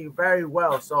corresponded with me very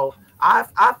well. So I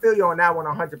feel you on that one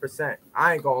 100%.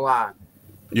 I ain't gonna lie.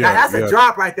 Yeah, that's a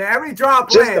drop right there. Every drop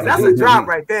lands. That's a drop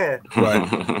right there.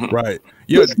 Right.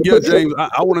 Yeah, James.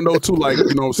 I want to know too, like,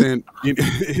 you know what I'm saying.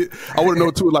 I want to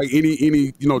know too, like, any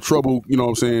you know, trouble, you know what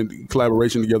I'm saying,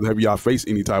 collaboration together. Have y'all faced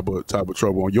any type of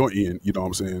trouble on your end? You know what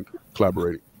I'm saying,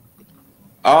 collaborating.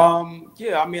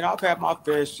 Yeah, I mean, I've had my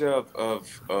fair share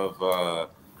of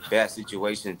bad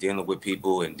situations dealing with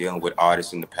people and dealing with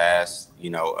artists in the past. You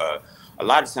know, a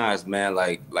lot of times, man,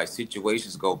 like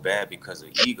situations go bad because of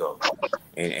ego,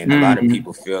 and a lot of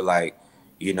people feel like,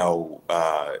 you know,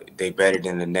 they better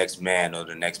than the next man or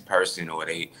the next person, or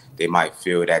they might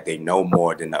feel that they know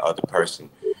more than the other person.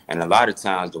 And a lot of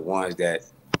times the ones that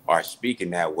are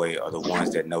speaking that way are the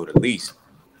ones that know the least.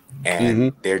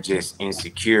 And they're just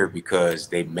insecure because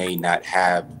they may not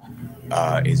have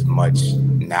as much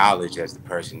knowledge as the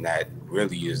person that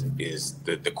really is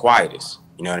the quietest.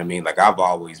 You know what I mean? Like, I've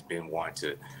always been one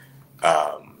to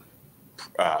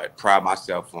pride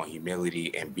myself on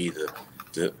humility and be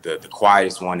the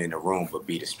quietest one in the room, but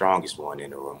be the strongest one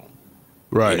in the room.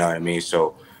 Right. You know what I mean?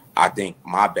 So I think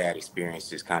my bad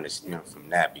experiences kind of stem from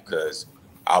that, because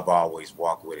I've always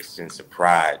walked with a sense of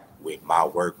pride with my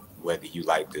work, whether you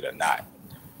liked it or not.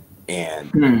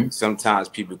 And sometimes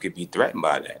people could be threatened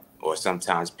by that, or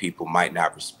sometimes people might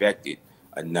not respect it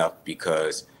enough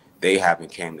because they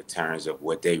haven't came to terms of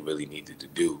what they really needed to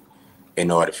do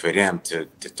in order for them to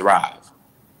thrive.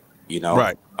 You know,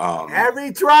 right?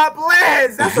 Every drop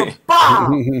lands. That's a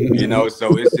bomb. You know,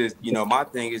 so it's just, you know, my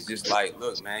thing is just like,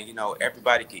 look, man, you know,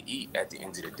 everybody can eat at the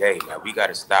end of the day. Man, we got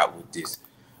to stop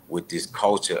with this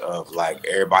culture of like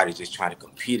everybody just trying to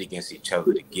compete against each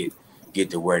other to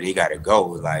get to where they got to go.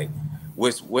 Like,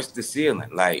 what's the ceiling?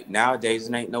 Like, nowadays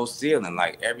there ain't no ceiling.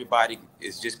 Like, everybody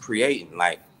is just creating.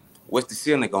 Like, what's the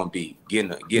ceiling gonna be?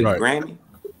 Getting a Grammy?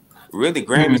 Really,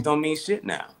 Grammys don't mean shit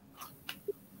now.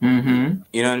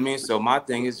 You know what I mean? So my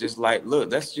thing is just like,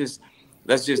 look, let's just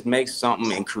make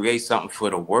something and create something for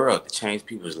the world to change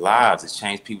people's lives, to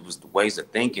change people's ways of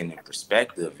thinking and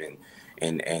perspective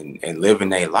and living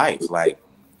their life. Like,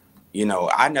 you know,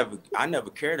 I never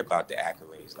cared about the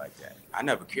accolades like that. I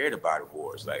never cared about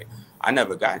awards. Like, I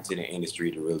never got into the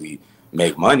industry to really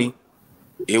make money.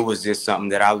 It was just something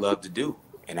that I love to do.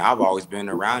 And I've always been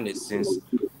around it since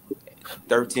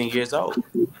 13 years old.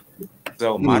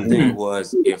 So my thing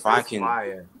was, if I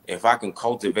can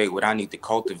cultivate what I need to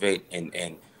cultivate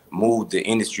and move the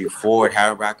industry forward,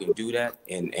 however I can do that,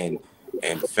 and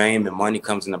fame and money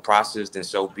comes in the process, then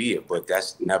so be it. But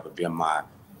that's never been my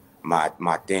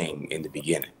thing in the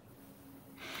beginning.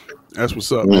 That's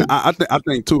what's up, man. I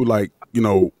think too, like, you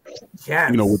know,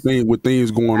 with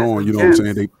things going on, you know what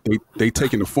I'm saying, they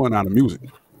taking the fun out of music.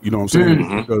 You know what I'm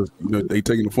saying? Because, you know, they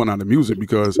taking the fun out of music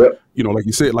because, you know, like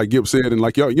you said, like Gipp said, and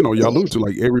like y'all, you know, y'all alluded to,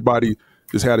 like, everybody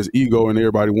just had this ego and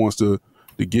everybody wants to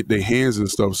get their hands and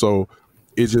stuff. So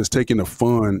it's just taking the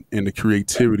fun and the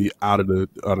creativity out of the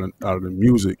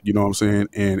music. You know what I'm saying?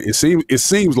 And it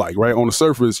seems like, right, on the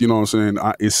surface, you know what I'm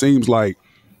saying, it seems like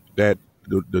that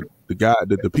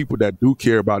the people that do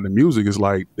care about the music is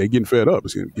like they getting fed up,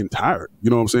 it's getting tired. You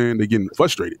know what I'm saying? They getting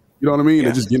frustrated. You know what I mean?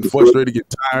 They're just getting frustrated, getting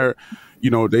tired. You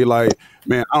know, they like,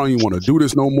 man, I don't even want to do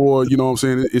this no more. You know what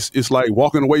I'm saying? It's like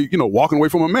walking away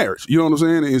from a marriage. You know what I'm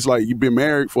saying? It's like you've been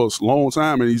married for a long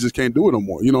time and you just can't do it no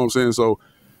more. You know what I'm saying? So,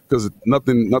 because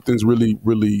nothing's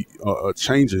really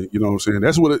changing. You know what I'm saying?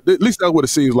 At least that's what it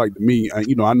seems like to me.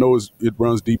 You know, I know it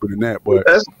runs deeper than that, but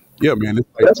yeah, man, it's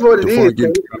like, that's what it is.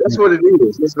 That's what it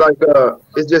is. It's like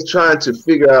it's just trying to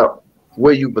figure out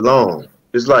where you belong.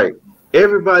 It's like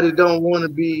everybody don't want to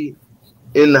be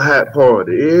in the hot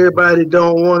party. Everybody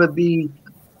don't want to be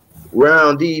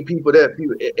around these people, that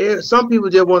people. Some people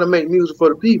just want to make music for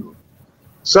the people.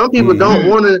 Some people don't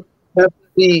want to have to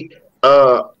be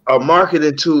a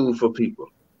marketing tool for people.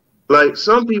 Like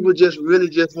some people just really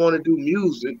just want to do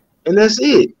music and that's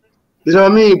it. You know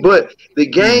what I mean? But the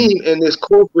game and this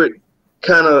corporate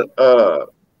kind of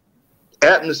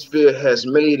atmosphere has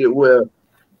made it where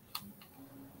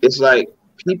it's like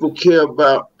people care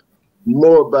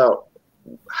more about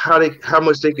how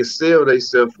much they can sell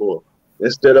themselves for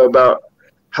instead of about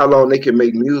how long they can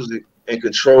make music and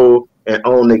control and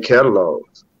own their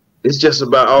catalogs. It's just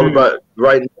all about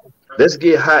right now. Let's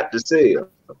get hot to sell,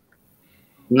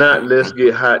 not let's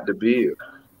get hot to build.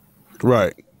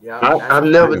 Right. Yeah. I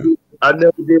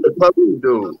never did a publishing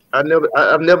deal. I've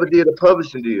never did a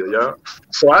publishing deal, y'all.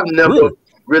 So I've never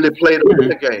really played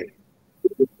the game.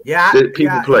 Yeah, that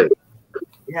people play.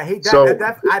 Yeah,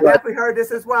 I definitely heard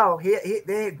this as well.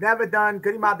 They've never done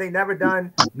Goodie Mob. They never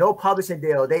done no publishing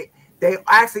deal. They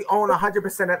actually own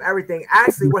 100% of everything.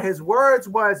 Actually, what his words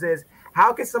is,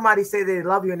 how can somebody say they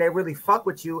love you and they really fuck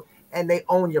with you and they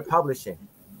own your publishing?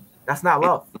 That's not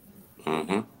love.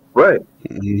 Right.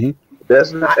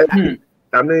 That's not.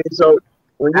 I mean, so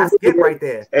when that's it right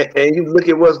there, and you look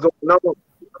at what's going on,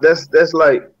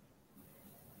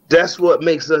 that's what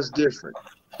makes us different.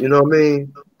 You know what I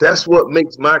mean? That's what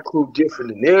makes my crew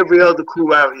different than every other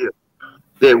crew out here.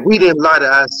 That we didn't lie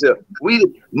to ourselves.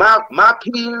 My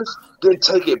peers didn't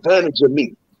take advantage of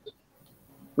me.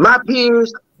 My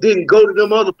peers didn't go to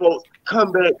them other folks,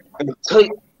 come back and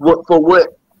take what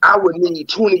I would need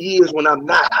 20 years when I'm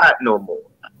not hot no more.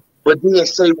 But then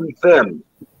say we family.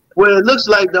 Well, it looks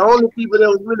like the only people that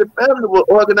was really family were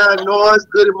Organized Noise,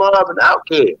 Goodie Mob, and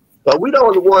Outkast. But we the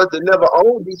only ones that never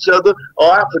owned each other, or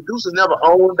our producers never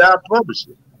owned our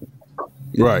publishing.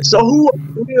 Right. So who are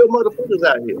the real motherfuckers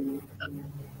out here?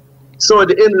 So at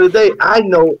the end of the day, I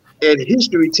know, and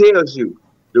history tells you,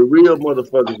 the real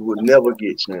motherfuckers will never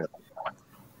get champions.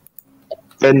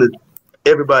 And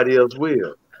everybody else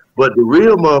will. But the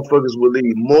real motherfuckers will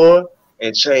leave more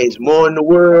and change more in the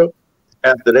world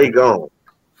after they gone.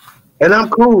 And I'm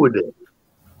cool with it.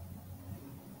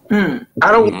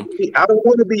 I don't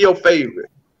want to be your favorite.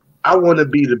 I want to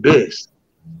be the best.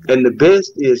 And the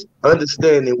best is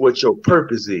understanding what your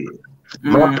purpose is.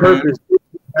 My purpose is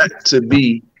not to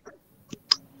be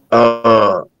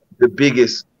the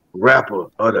biggest rapper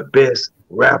or the best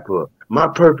rapper. My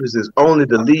purpose is only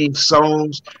to leave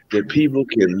songs that people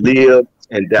can live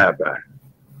and die by.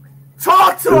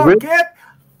 Talk to him, Gipp.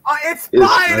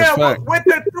 Inspire them with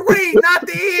the 3, not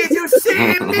the E's. You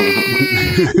see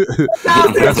me?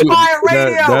 That's Inspire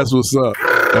Radio. That's what's up.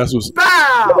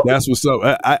 That's what's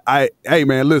up. Hey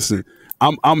man, listen.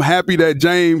 I'm happy that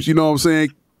James, you know what I'm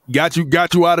saying, got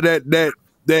you out of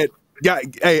that.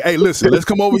 Hey, listen. Let's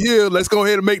come over here. Let's go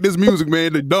ahead and make this music,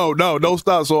 man. No, don't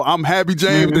stop. So I'm happy,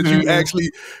 James, that you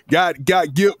actually got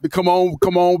Gipp to come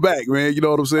on back, man. You know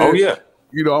what I'm saying? Oh yeah.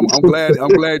 You know, I'm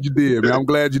glad you did, man. I'm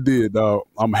glad you did, dog.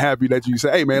 I'm happy that you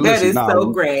say, hey, man, listen. That is so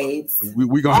great.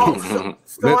 We gonna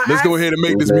let's go ahead and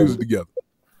make this music together.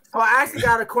 So I actually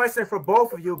got a question for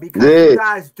both of you because you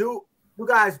guys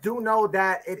do know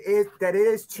that it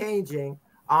is changing.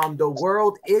 The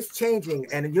world is changing,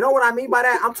 and you know what I mean by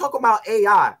that? I'm talking about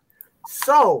AI.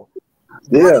 So,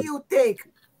 what do you think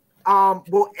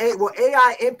will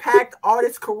AI impact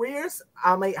artists' careers?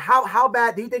 I mean, how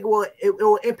bad do you think it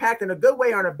will impact in a good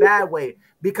way or in a bad way?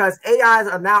 Because AIs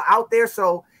are now out there,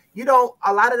 so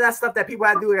a lot of that stuff that people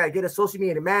have to do, like get a social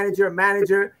media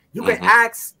manager. You can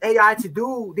ask AI to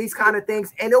do these kind of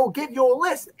things, and it will give you a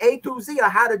list A through Z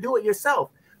of how to do it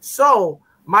yourself. So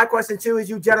my question to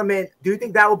you gentlemen, do you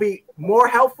think that will be more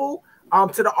helpful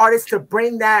to the artists to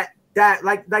bring that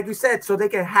like you said, so they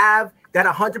can have that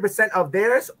 100% of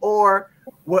theirs, or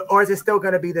is it still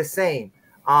going to be the same?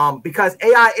 Because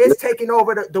AI is taking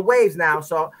over the waves now.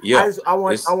 So yeah, it's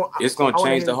going to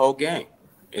change the whole game.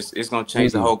 It's going to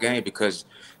change the whole game, because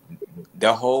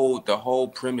the whole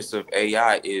premise of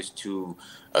AI is to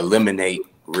eliminate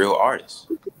real artists.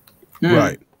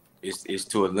 Right. It's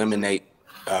to eliminate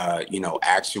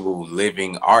actual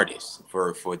living artists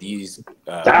for these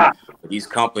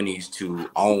companies to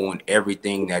own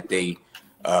everything that they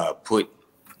put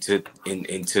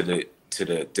into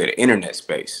the internet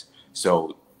space.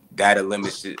 So that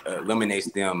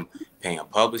eliminates them paying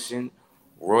publishing,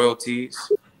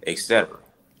 royalties, etc.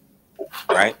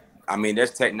 Right? I mean,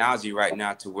 there's technology right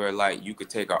now to where like you could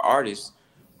take an artist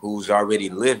who's already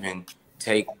living,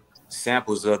 take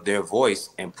samples of their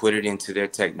voice and put it into their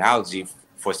technology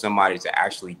for somebody to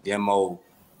actually demo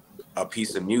a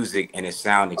piece of music and it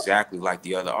sound exactly like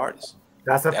the other artist.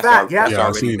 That's a fact. That's I've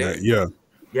already seen there. that.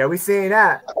 Yeah, we seen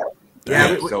that.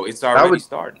 Yeah, so it's already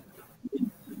starting.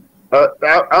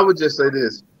 I would just say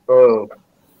this.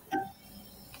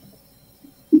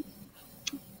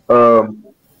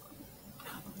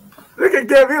 Look at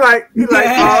Gibb. He like. Go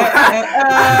ahead.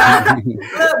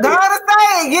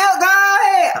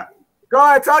 Go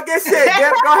ahead, talk your shit,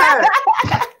 Gibb. Go ahead.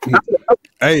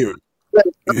 Hey, I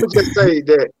would just say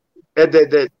that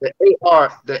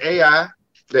the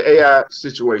AI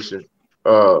situation.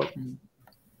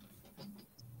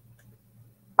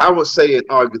 I would say and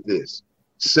argue this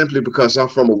simply because I'm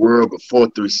from a world before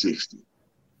 360.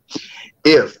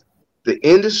 If the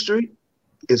industry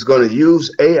is going to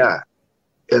use AI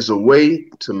as a way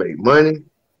to make money,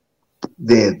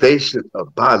 then they should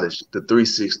abolish the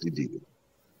 360 deal.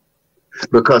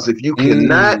 Because if you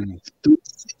cannot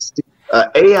 360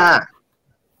 AI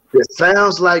that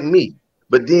sounds like me,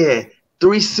 but then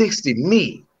 360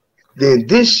 me, then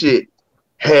this shit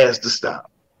has to stop.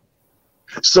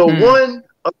 So one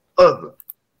or the other,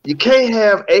 you can't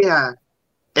have AI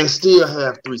and still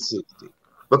have 360,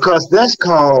 because that's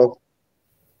called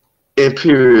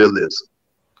imperialism.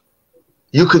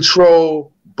 You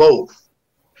control both.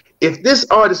 If this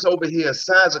artist over here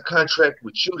signs a contract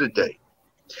with you today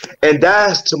and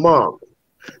dies tomorrow,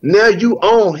 now you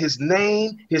own his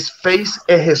name, his face,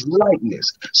 and his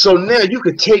likeness. So now you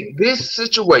can take this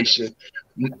situation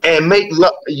and make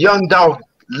young dog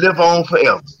live on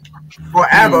forever.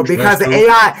 Because the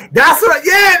AI. That's what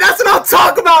I'm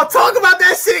talking about. Talk about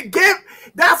that shit, Gibb.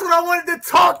 That's what I wanted to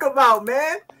talk about,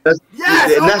 man. Open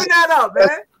that up,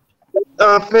 man.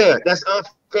 Unfair. That's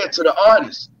unfair to the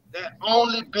artists. That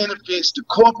only benefits the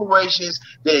corporations,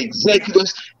 the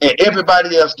executives, and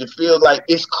everybody else to feel like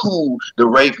it's cool to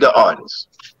rape the artists.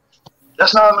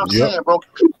 That's all I'm saying, bro.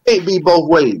 It can't be both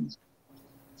ways.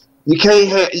 You can't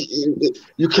have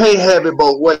it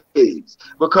both ways,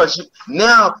 because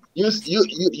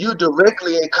you're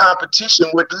directly in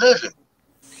competition with living.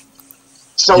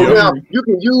 So now you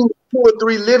can use 2 or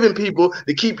 3 living people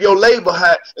to keep your label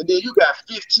hot, and then you got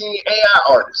 15 AI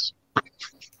artists.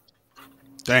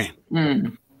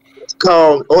 Damn. It's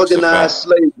called organized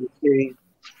slavery, King.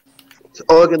 It's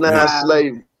organized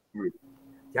slavery.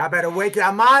 Y'all better wake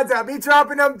your minds up. Be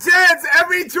dropping them gems.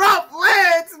 Every drop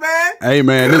lands, man. Hey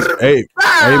man,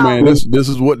 this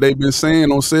is what they've been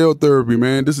saying on Cell Therapy,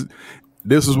 man. This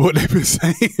is what they've been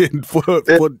saying for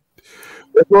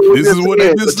this is what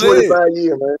they've been saying. 25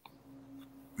 years, man.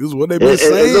 This is what they've been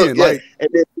saying. Look, and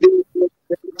then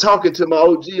talking to my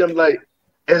OG, I'm like,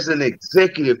 as an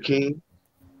executive, King,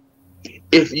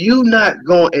 if you not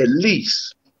going to at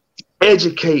least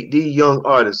educate these young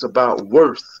artists about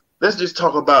worth, let's just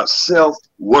talk about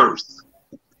self-worth.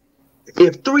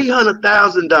 If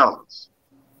 $300,000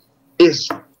 is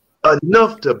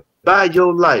enough to buy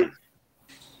your life,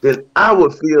 then I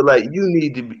would feel like you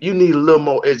need a little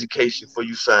more education before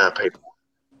you sign paperwork.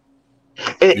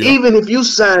 And even if you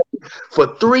sign for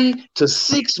 $3 to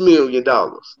 $6 million,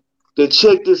 then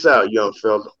check this out, young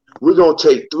fella. We're gonna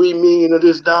take $3 million of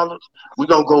this dollars. We're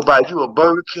gonna go buy you a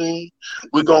Burger King.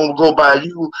 We're gonna go buy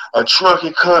you a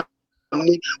trucking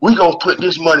company. We're gonna put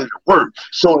this money to work.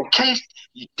 So in case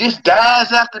this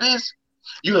dies after this,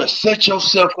 you're gonna set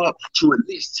yourself up to at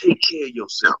least take care of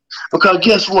yourself. Because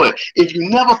guess what? If you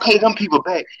never pay them people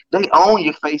back, they own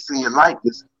your face and your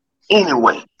likeness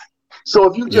anyway. So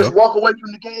if you just walk away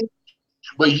from the game,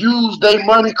 but use their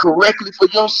money correctly for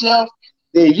yourself,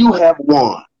 then you have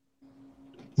won.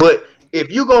 But if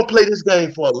you're going to play this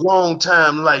game for a long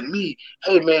time like me,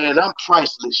 hey, man, I'm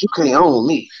priceless. You can't own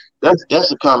me.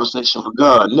 That's a conversation for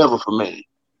God, never for man.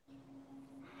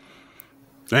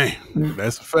 Damn,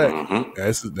 that's a fact. Mm-hmm.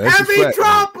 That's a Heavy fact.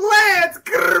 drop lands.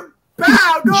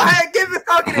 Pow. Go ahead, give me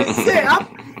talking this shit.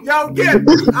 Gipp,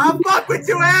 I fuck with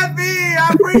you, Heavy.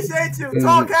 I appreciate you.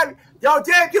 Talk heavy. Yo,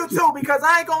 James, you too, because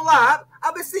I ain't gonna lie.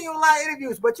 I've been seeing you in a lot of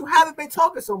interviews, but you haven't been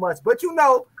talking so much. But you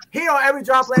know, he on every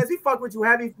drop lands. He fuck with you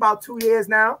heavy for about 2 years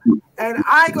now. And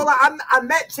I ain't gonna lie, I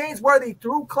met James Worthy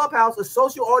through Clubhouse, a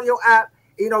social audio app.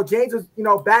 You know, James was,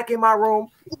 back in my room,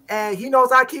 and he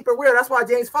knows I keep it real. That's why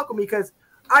James fuck with me, because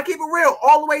I keep it real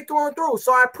all the way through and through.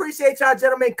 So I appreciate y'all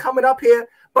gentlemen coming up here.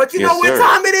 But you know what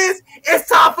time it is? It's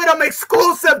time for them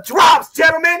exclusive drops,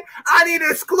 gentlemen. I need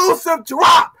an exclusive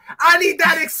drop. I need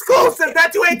that exclusive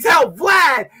that you ain't tell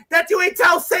Vlad, that you ain't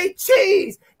tell Say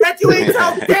Cheese, that you ain't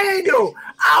tell Daniel.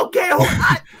 I don't care who.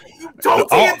 You told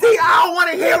TNT, I don't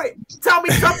want to hear it. Tell me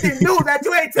something new that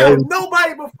you ain't tell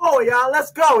nobody before, y'all.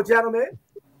 Let's go, gentlemen.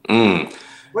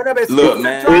 Look,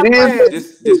 man,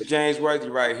 this James Worthy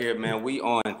right here, man. We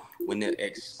on when the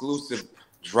exclusive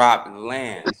drop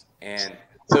lands. And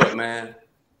look, man,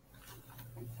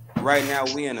 right now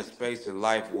we in a space of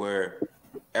life where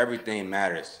everything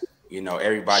matters. You know,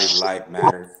 everybody's life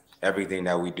matters. Everything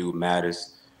that we do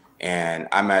matters. And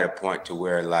I'm at a point to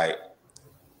where, like,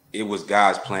 it was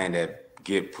God's plan that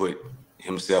Gipp put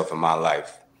himself in my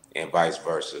life and vice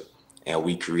versa. And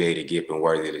we created Gipp and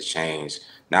Worthy to change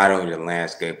not only the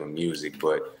landscape of music,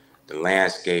 but the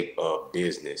landscape of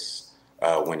business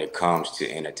when it comes to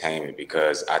entertainment,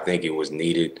 because I think it was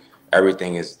needed.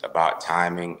 Everything is about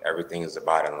timing. Everything is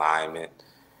about alignment.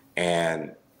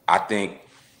 And I think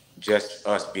just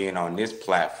us being on this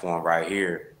platform right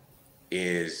here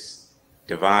is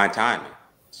divine timing.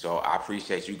 So I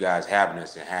appreciate you guys having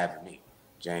us and having me,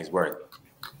 James Worthy.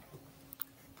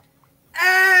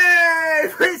 Hey,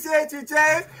 appreciate you,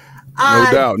 James.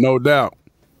 No doubt.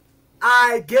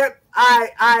 I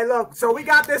look. So we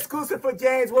got the exclusive for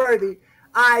James Worthy.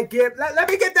 Gipp. Let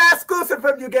me get that exclusive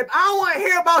from you, Gipp. I don't want to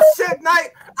hear about Suge Knight.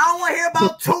 I don't want to hear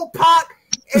about Tupac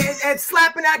and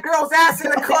slapping that girl's ass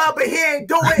in the club, but he ain't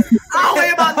do it. I don't want to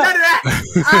hear about none of that.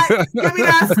 Give me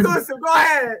that exclusive. Go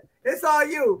ahead. It's all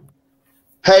you.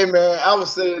 Hey, man, I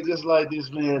was saying just like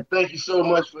this, man. Thank you so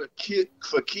much for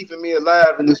keeping me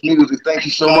alive in this music. Thank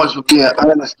you so much for being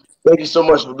honest. Thank you so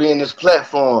much for being this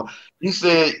platform. You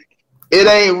said it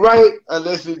ain't right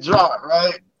unless it drop,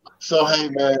 right? So, hey,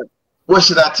 man, what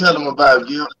should I tell them about,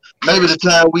 Gipp? Maybe the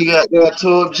time we got there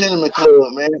to a gentleman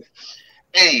club, man.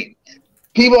 Hey,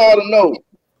 people ought to know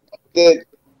that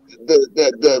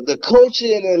the culture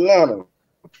in Atlanta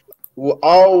will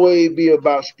always be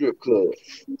about strip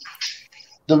clubs.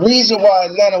 The reason why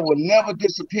Atlanta will never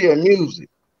disappear in music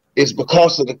is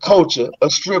because of the culture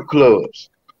of strip clubs.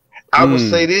 I would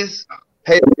say this,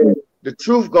 hey, the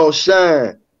truth gonna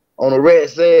shine on a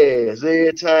rat's ass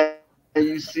every time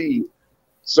you see it.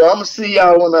 So I'm gonna see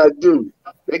y'all when I do.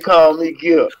 They call me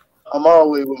Gipp. I'm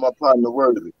always with my partner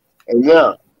Worthy. And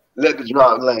yeah, let the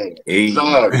drop land. Hey.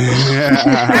 Sorry.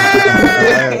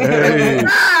 Hey.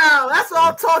 Wow, that's what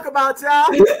I'm talking about,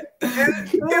 y'all.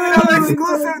 And giving them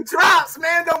exclusive drops,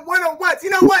 man. The winner what? You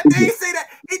know what? They ain't say that.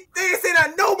 They ain't say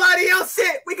that nobody else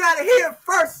shit. We gotta hear it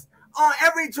first on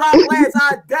every drop lands.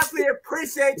 I definitely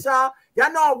appreciate y'all.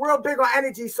 Y'all know I'm real big on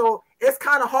energy, so it's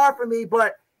kind of hard for me,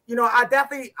 but you know, I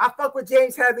fuck with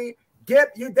James heavy.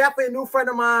 Gipp, you definitely a new friend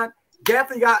of mine.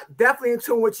 Definitely in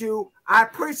tune with you. I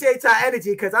appreciate y'all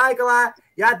energy, because I ain't gonna lie,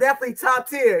 y'all definitely top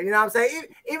tier. You know what I'm saying?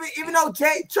 Even though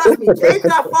trust me, James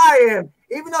got fire him.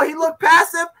 Even though he looked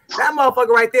passive, that motherfucker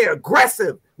right there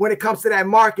aggressive when it comes to that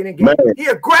marketing game. He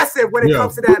aggressive when it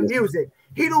comes to that music.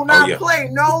 He do not play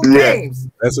no games.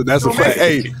 That's a fact.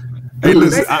 Hey,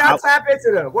 listen, I tap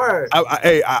into the word.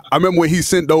 I remember when he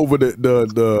sent over the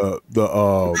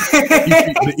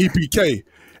EPK,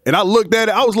 and I looked at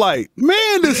it. I was like,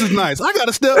 man, this is nice. I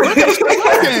gotta step my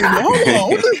game. Hold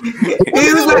on.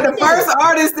 He was like the first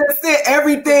artist that said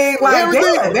everything like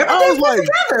everything. I was like,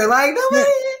 together. Like no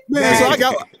man. So I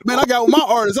got with my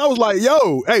artist. I was like,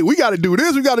 yo, hey, we got to do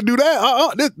this. We got to do that.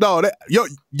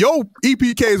 Yo,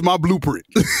 EPK is my blueprint.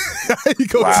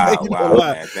 Wow,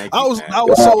 man. Thank you, I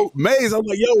was so amazed. I was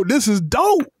like, yo, this is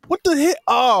dope. What the heck?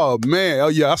 Oh man. Oh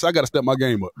yeah. I got to step my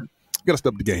game up. Got to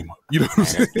step the game up. You know what I'm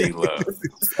saying?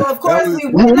 So of course we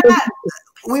will not.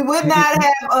 We would not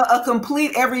have a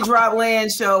complete Every Drop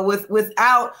Land show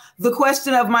without the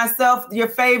question of myself, your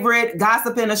favorite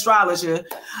gossiping astrologer,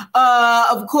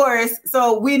 of course.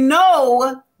 So we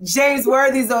know James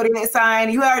Worthy zodiac sign.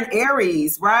 You are an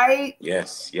Aries, right?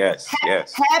 Yes.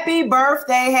 Happy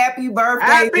birthday, Happy James.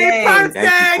 birthday!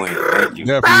 Thank you.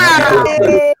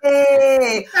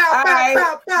 Hey. All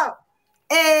right.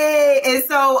 Hey, and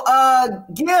so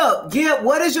Gipp,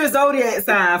 what is your zodiac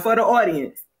sign for the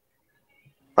audience?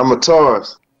 I'm a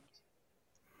Taurus.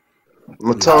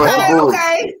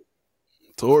 Okay.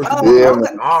 Taurus. Yeah.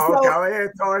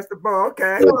 Taurus the bull.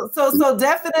 Okay. So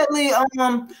definitely,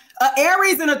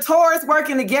 Aries and a Taurus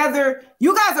working together.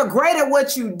 You guys are great at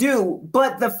what you do,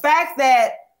 but the fact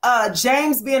that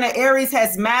James, being an Aries,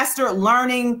 has mastered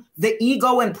learning the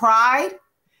ego and pride.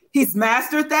 He's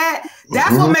mastered that.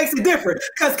 That's what makes it different.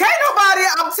 Because can't nobody,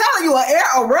 I'm telling you,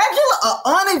 a regular,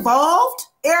 unevolved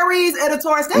Aries and a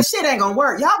Taurus, that shit ain't gonna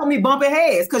work. Y'all gonna be bumping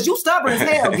heads because you stubborn as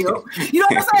hell, Gipp. You know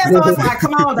what I'm saying? So it's like,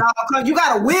 come on, dog. You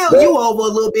gotta wheel you over a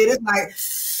little bit. It's like,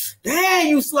 damn,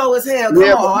 you slow as hell. Come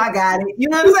on, I got it. You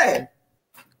know what I'm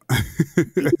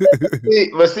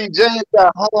saying? See, James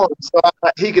got horns, so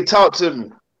he could talk to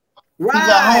me. Right. He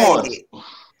got horns.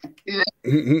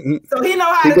 So he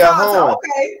know how to talk. So,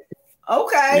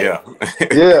 okay. Yeah.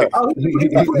 Oh, he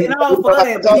been putting on for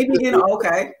it. He be getting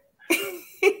okay.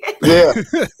 Yeah.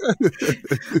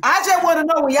 I just want to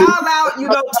know when y'all out,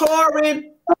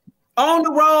 touring on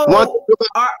the road.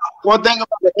 One thing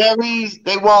about the Aries,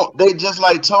 they just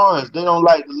like Taurus. They don't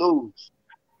like to lose.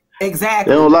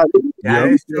 Exactly. They don't like it. That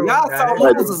is true. Y'all so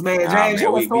losers, man. James,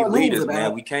 you we leaders, loser,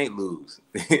 man. We can't lose.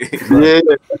 Yeah.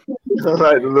 Don't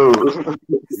like to lose. All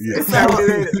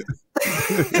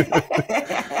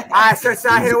right, so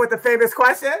should I hit it with the famous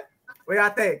question? What y'all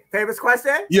think? Famous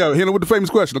question? Yeah, hit it with the famous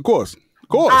question, of course.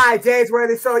 All right, James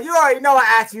Worthy. So you already know I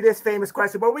asked you this famous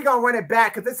question, but we're gonna run it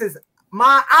back because this is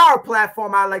our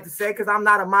platform. I like to say because I'm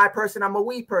not a my person, I'm a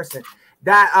we person.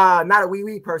 That not a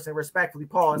we person. Respectfully,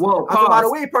 pause. Whoa, I'm talking about a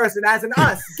we person as an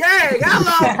us gang.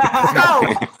 Hello. So,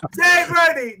 James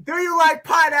Worthy, do you like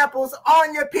pineapples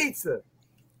on your pizza?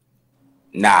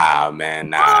 Nah, man,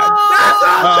 nah. That's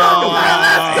what I'm talking about.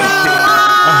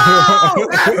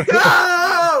 Let's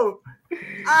go.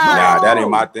 Nah, that ain't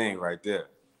my thing right there.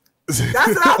 That's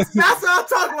what I'm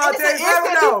talking about, James.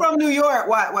 It's from New York.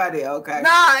 Why there? Okay.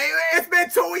 Nah, it's been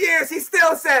 2 years. He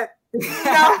still said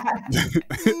no.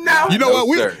 You know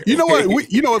what? You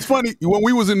know what's funny? When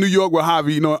we was in New York with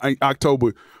Javi, in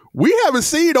October, we haven't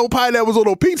seen no pineapples on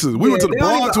no pizzas. We went to the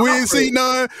Bronx, we ain't seen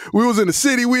none. We was in the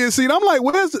city, we ain't seen. I'm like,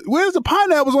 where's the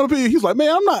pineapples on the pizza? He's like,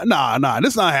 man, I'm not. Nah,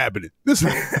 this not happening. This.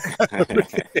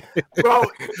 Bro,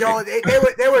 yo,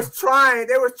 they was trying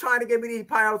to get me to eat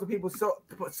pineapples with people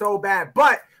so bad.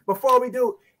 But before we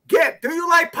do, Gipp, do you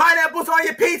like pineapples on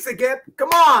your pizza, Gipp?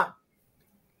 Come on.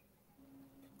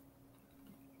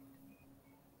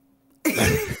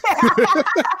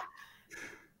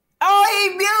 Oh, he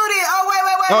muted. Oh, wait.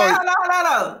 Hold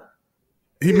on.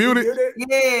 He muted?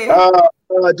 Yeah.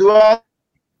 Do I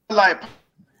like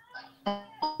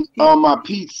on my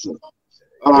pizza?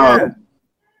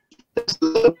 It's a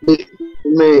little bit,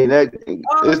 man,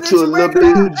 it's too a little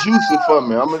bit too juicy for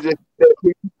me. I'm gonna just.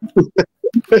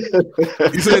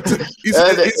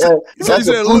 That's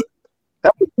a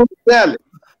fruit salad.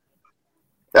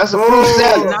 That's a fruit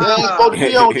salad. No. They ain't supposed to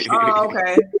be on it. Oh,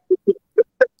 okay.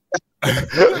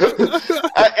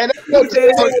 And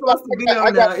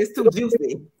it's too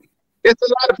juicy. It's a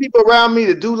lot of people around me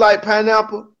that do like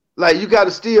pineapple. Like you got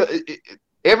to still.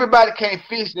 Everybody can't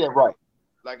fish that right.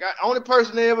 Like only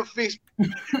person that ever fished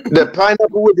the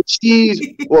pineapple with the cheese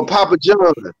or Papa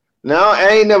John's. Now I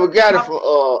ain't never got it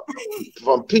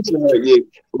from Pizza Hut yet.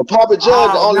 But Papa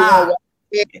John's the only one.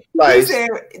 Like, he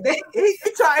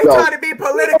trying to be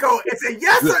political. It's a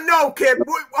yes or no, kid.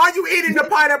 Are you eating the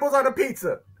pineapples on the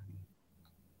pizza?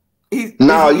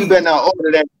 No, you better not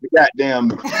order that goddamn.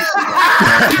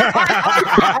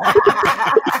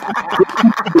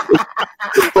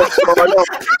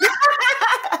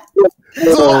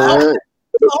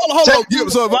 Hold on, Gipp.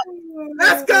 So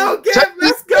let's go, Gipp.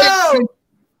 Let's go.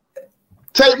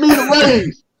 Take me to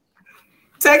Rays.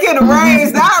 Taking the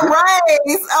Rays, not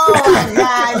Rays. Oh my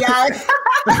God, y'all.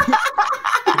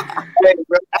 Hey,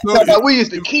 bro, I'm talking about we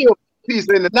used to kill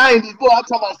pizza in the 90s. Boy, I'm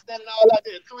talking about standing all out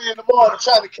there at 3 in the morning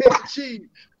trying to catch the cheese.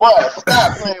 Boy,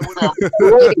 stop playing with them.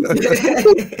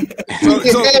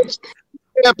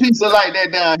 So pizza like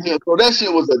that down here. So that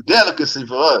shit was a delicacy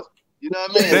for us. You know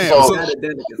what I mean? Damn, so hold on.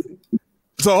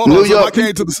 So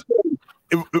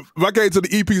if I came to the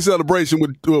EP celebration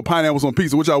with pineapples on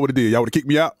pizza, what y'all would have did? Y'all would have kicked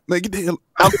me out? Man, get the hell.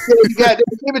 I'm saying you got to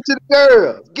give it to the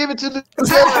girl. Give it to the girl.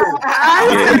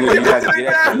 You got to get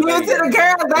that Give it to the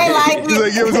girl. They like He's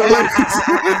like, give it to the ladies.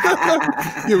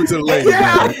 Give it to the ladies.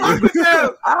 Yeah, I fuck with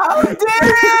them. Oh,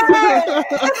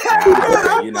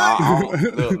 You know,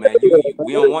 look, man,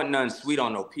 we don't want nothing sweet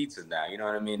on no pizza now. You know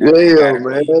what I mean? Yeah,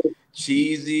 man.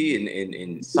 Cheesy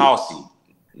and saucy.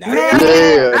 Now,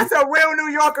 Yeah. That's a real New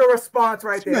Yorker response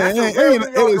right there. Man, That's a real New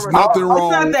Yorker there's nothing response.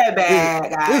 wrong. It's not that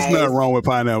bad, guys. There's nothing wrong with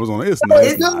pineapples on it. It's not.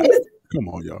 It's not. Come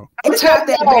on, y'all. It's not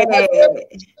that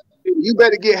bad. You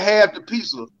better get half the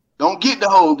pizza. Don't get the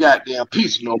whole goddamn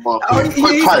pizza no more. Oh, you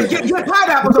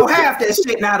pineapples on half that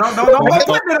shit now. Don't put it on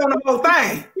the whole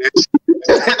thing.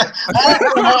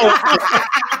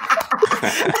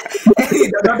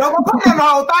 Don't put it on the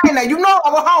whole thing now. You know I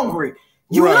was hungry.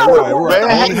 You know right.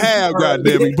 Only half,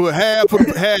 goddamn it. Put half for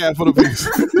the piece.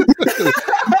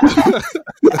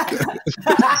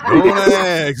 Don't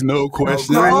ask no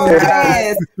questions.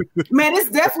 Man, it's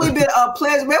definitely been a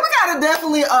pleasure. Man, we gotta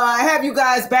definitely have you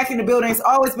guys back in the building. It's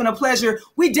always been a pleasure.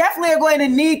 We definitely are going to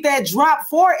need that drop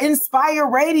for Inspire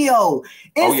Radio.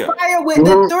 Inspire with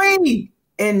the 3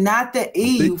 and not the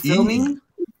E. You feel me?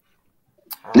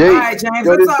 Yeah. All right, James,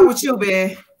 what's up with you,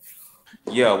 man?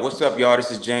 Yeah, what's up, y'all?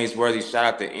 This is James Worthy. Shout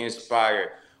out to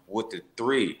Inspire with the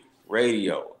 3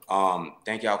 Radio.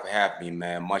 Thank y'all for having me,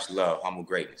 man. Much love. Humble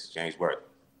greatness. James Worthy.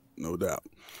 No doubt.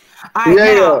 All right,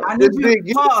 now, I need you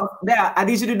to pause. Now, I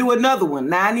need you to do another one.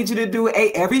 Now, I need you to do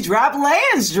a Every Drop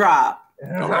Lands drop.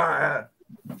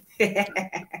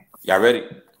 Y'all ready?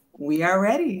 We are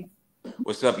ready.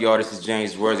 What's up, y'all? This is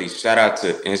James Worthy. Shout out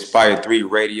to Inspire3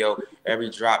 Radio. Every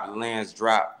drop lands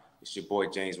drop. It's your boy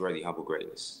James Worthy. Humble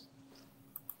greatness.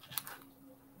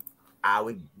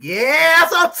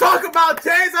 Yes, I'm talking about,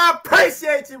 James. I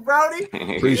appreciate you, Brody.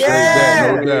 Appreciate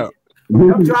that, no doubt.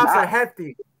 Them drops are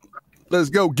hefty.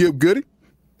 Let's go, Gipp of Goodie.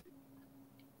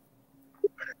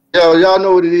 Yo, y'all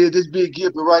know what it is. This big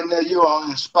Gipp, but right now you're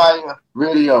on Inspire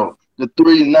Radio. The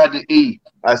 3, not the E.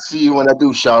 I see you when I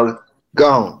do, shout it.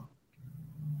 Gone.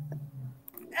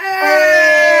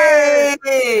 Hey!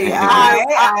 All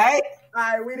right. All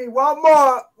right, we need one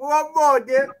more,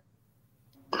 Gipp.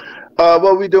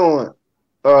 What we doing?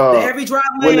 The Every Drop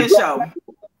Land Show.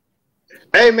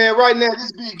 Hey man, right now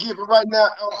this big Gipp, right now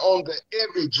I'm on the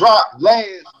Every Drop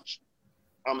Land.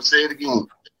 I'm gonna say it again.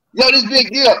 Yo, this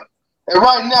big Gipp, and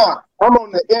right now I'm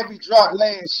on the Every Drop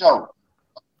Land Show.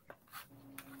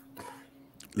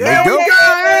 There we go.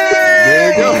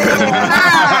 There you go.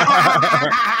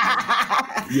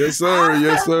 Yes, sir.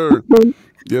 Yes, sir.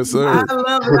 Yes, sir. I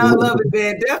love it,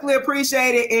 man. Definitely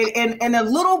appreciate it. And a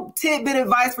little tidbit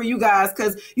advice for you guys,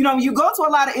 because you go to a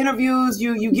lot of interviews,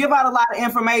 you give out a lot of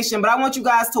information, but I want you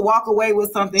guys to walk away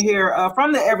with something here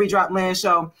from the Every Drop Land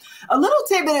Show. A little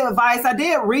tidbit of advice. I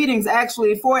did readings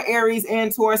actually for Aries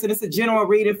and Taurus, and it's a general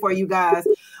reading for you guys.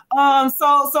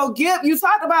 So Gipp, you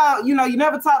talked about, you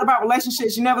never talked about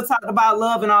relationships, you never talked about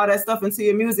love and all that stuff into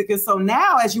your music. And so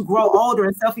now as you grow older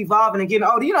and self-evolving and getting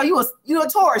older, you a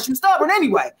Taurus, you stubborn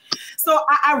anyway. So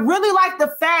I really like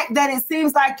the fact that it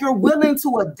seems like you're willing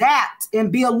to adapt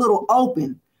and be a little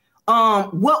open.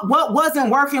 What wasn't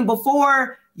working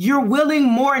before, you're willing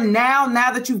more now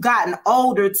that you've gotten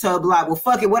older to be like, well,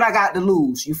 fuck it, what I got to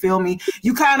lose? You feel me?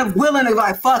 You kind of willing to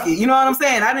like, fuck it. You know what I'm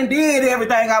saying? I done did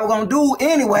everything I was going to do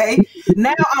anyway.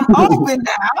 Now I'm open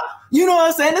now, you know what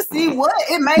I'm saying, to see what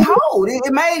it may hold.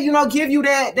 It may, give you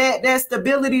that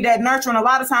stability, that nurture. And a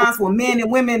lot of times for men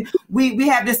and women, we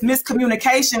have this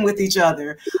miscommunication with each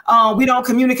other. We don't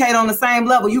communicate on the same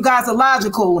level. You guys are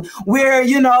logical. We're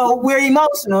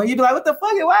emotional. You be like, what the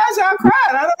fuck? Why is y'all crying?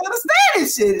 I don't understand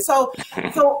this shit. So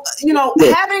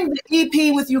having the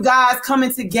EP with you guys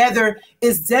coming together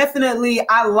is definitely,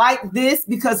 I like this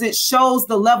because it shows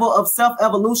the level of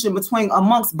self-evolution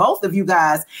amongst both of you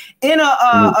guys in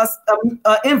a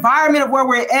environment of where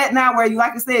we're at now, where you,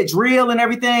 like I said, drill and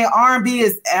everything, R&B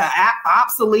is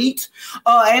obsolete.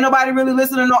 Ain't nobody really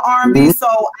listening to R&B. So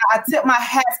I tip my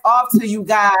hats off to you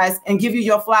guys and give you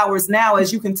your flowers now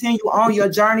as you continue on your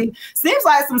journey. Seems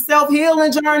like some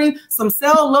self-healing journey, some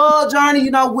self-love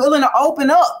journey, willing to open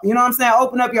up, you know what I'm saying?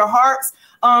 Open up your hearts.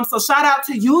 So shout out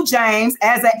to you, James,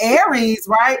 as an Aries,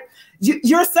 right?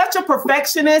 You're such a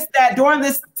perfectionist that during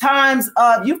this times,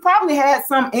 you've probably had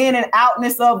some in and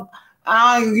outness of,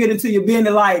 I don't even get into your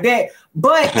business like that,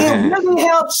 but it really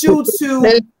helps you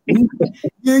to,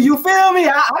 you feel me?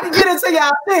 I can get into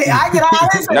y'all thing. I get all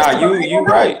this. Nah, you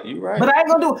right. But I ain't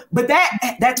gonna do it. But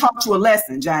that taught you a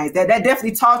lesson, James. That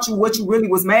definitely taught you what you really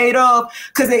was made of,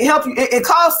 because it helped you. It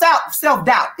caused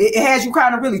self-doubt. It has you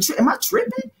kind of really, am I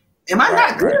tripping? am I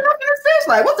not good enough in this bitch?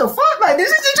 Like, what the fuck? Like, did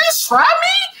you just try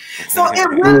me? So it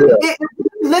really it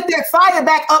lit that fire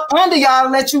back up under y'all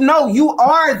and let you know you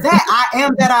are that. I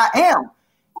am that I am.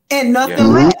 And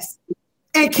nothing less.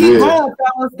 And keep going,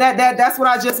 fellas. That's what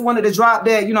I just wanted to drop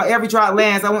there. You know, every drop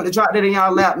lands. I want to drop that in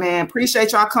y'all lap, man.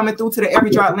 Appreciate y'all coming through to the Every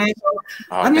Drop Land show.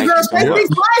 I mean, girls, take these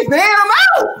life, man. I'm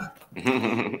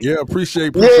out. Yeah,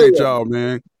 appreciate y'all,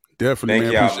 man.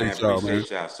 Definitely, man. Appreciate y'all, man.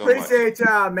 Appreciate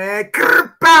y'all, man.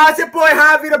 It's your boy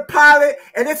Javi the Pilot,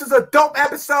 and this was a dope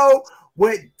episode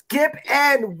with Gipp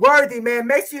and Worthy, man.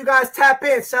 Make sure you guys tap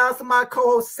in. Shout out to my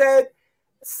co-host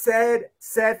said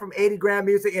from 80 Grand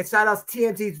Music, and shout out to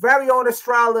TMG's very own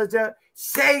astrologer,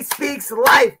 Shay Speaks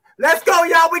Life. Let's go,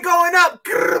 y'all. We going up.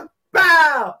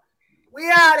 Bow. We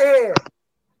out of here.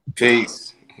 Peace.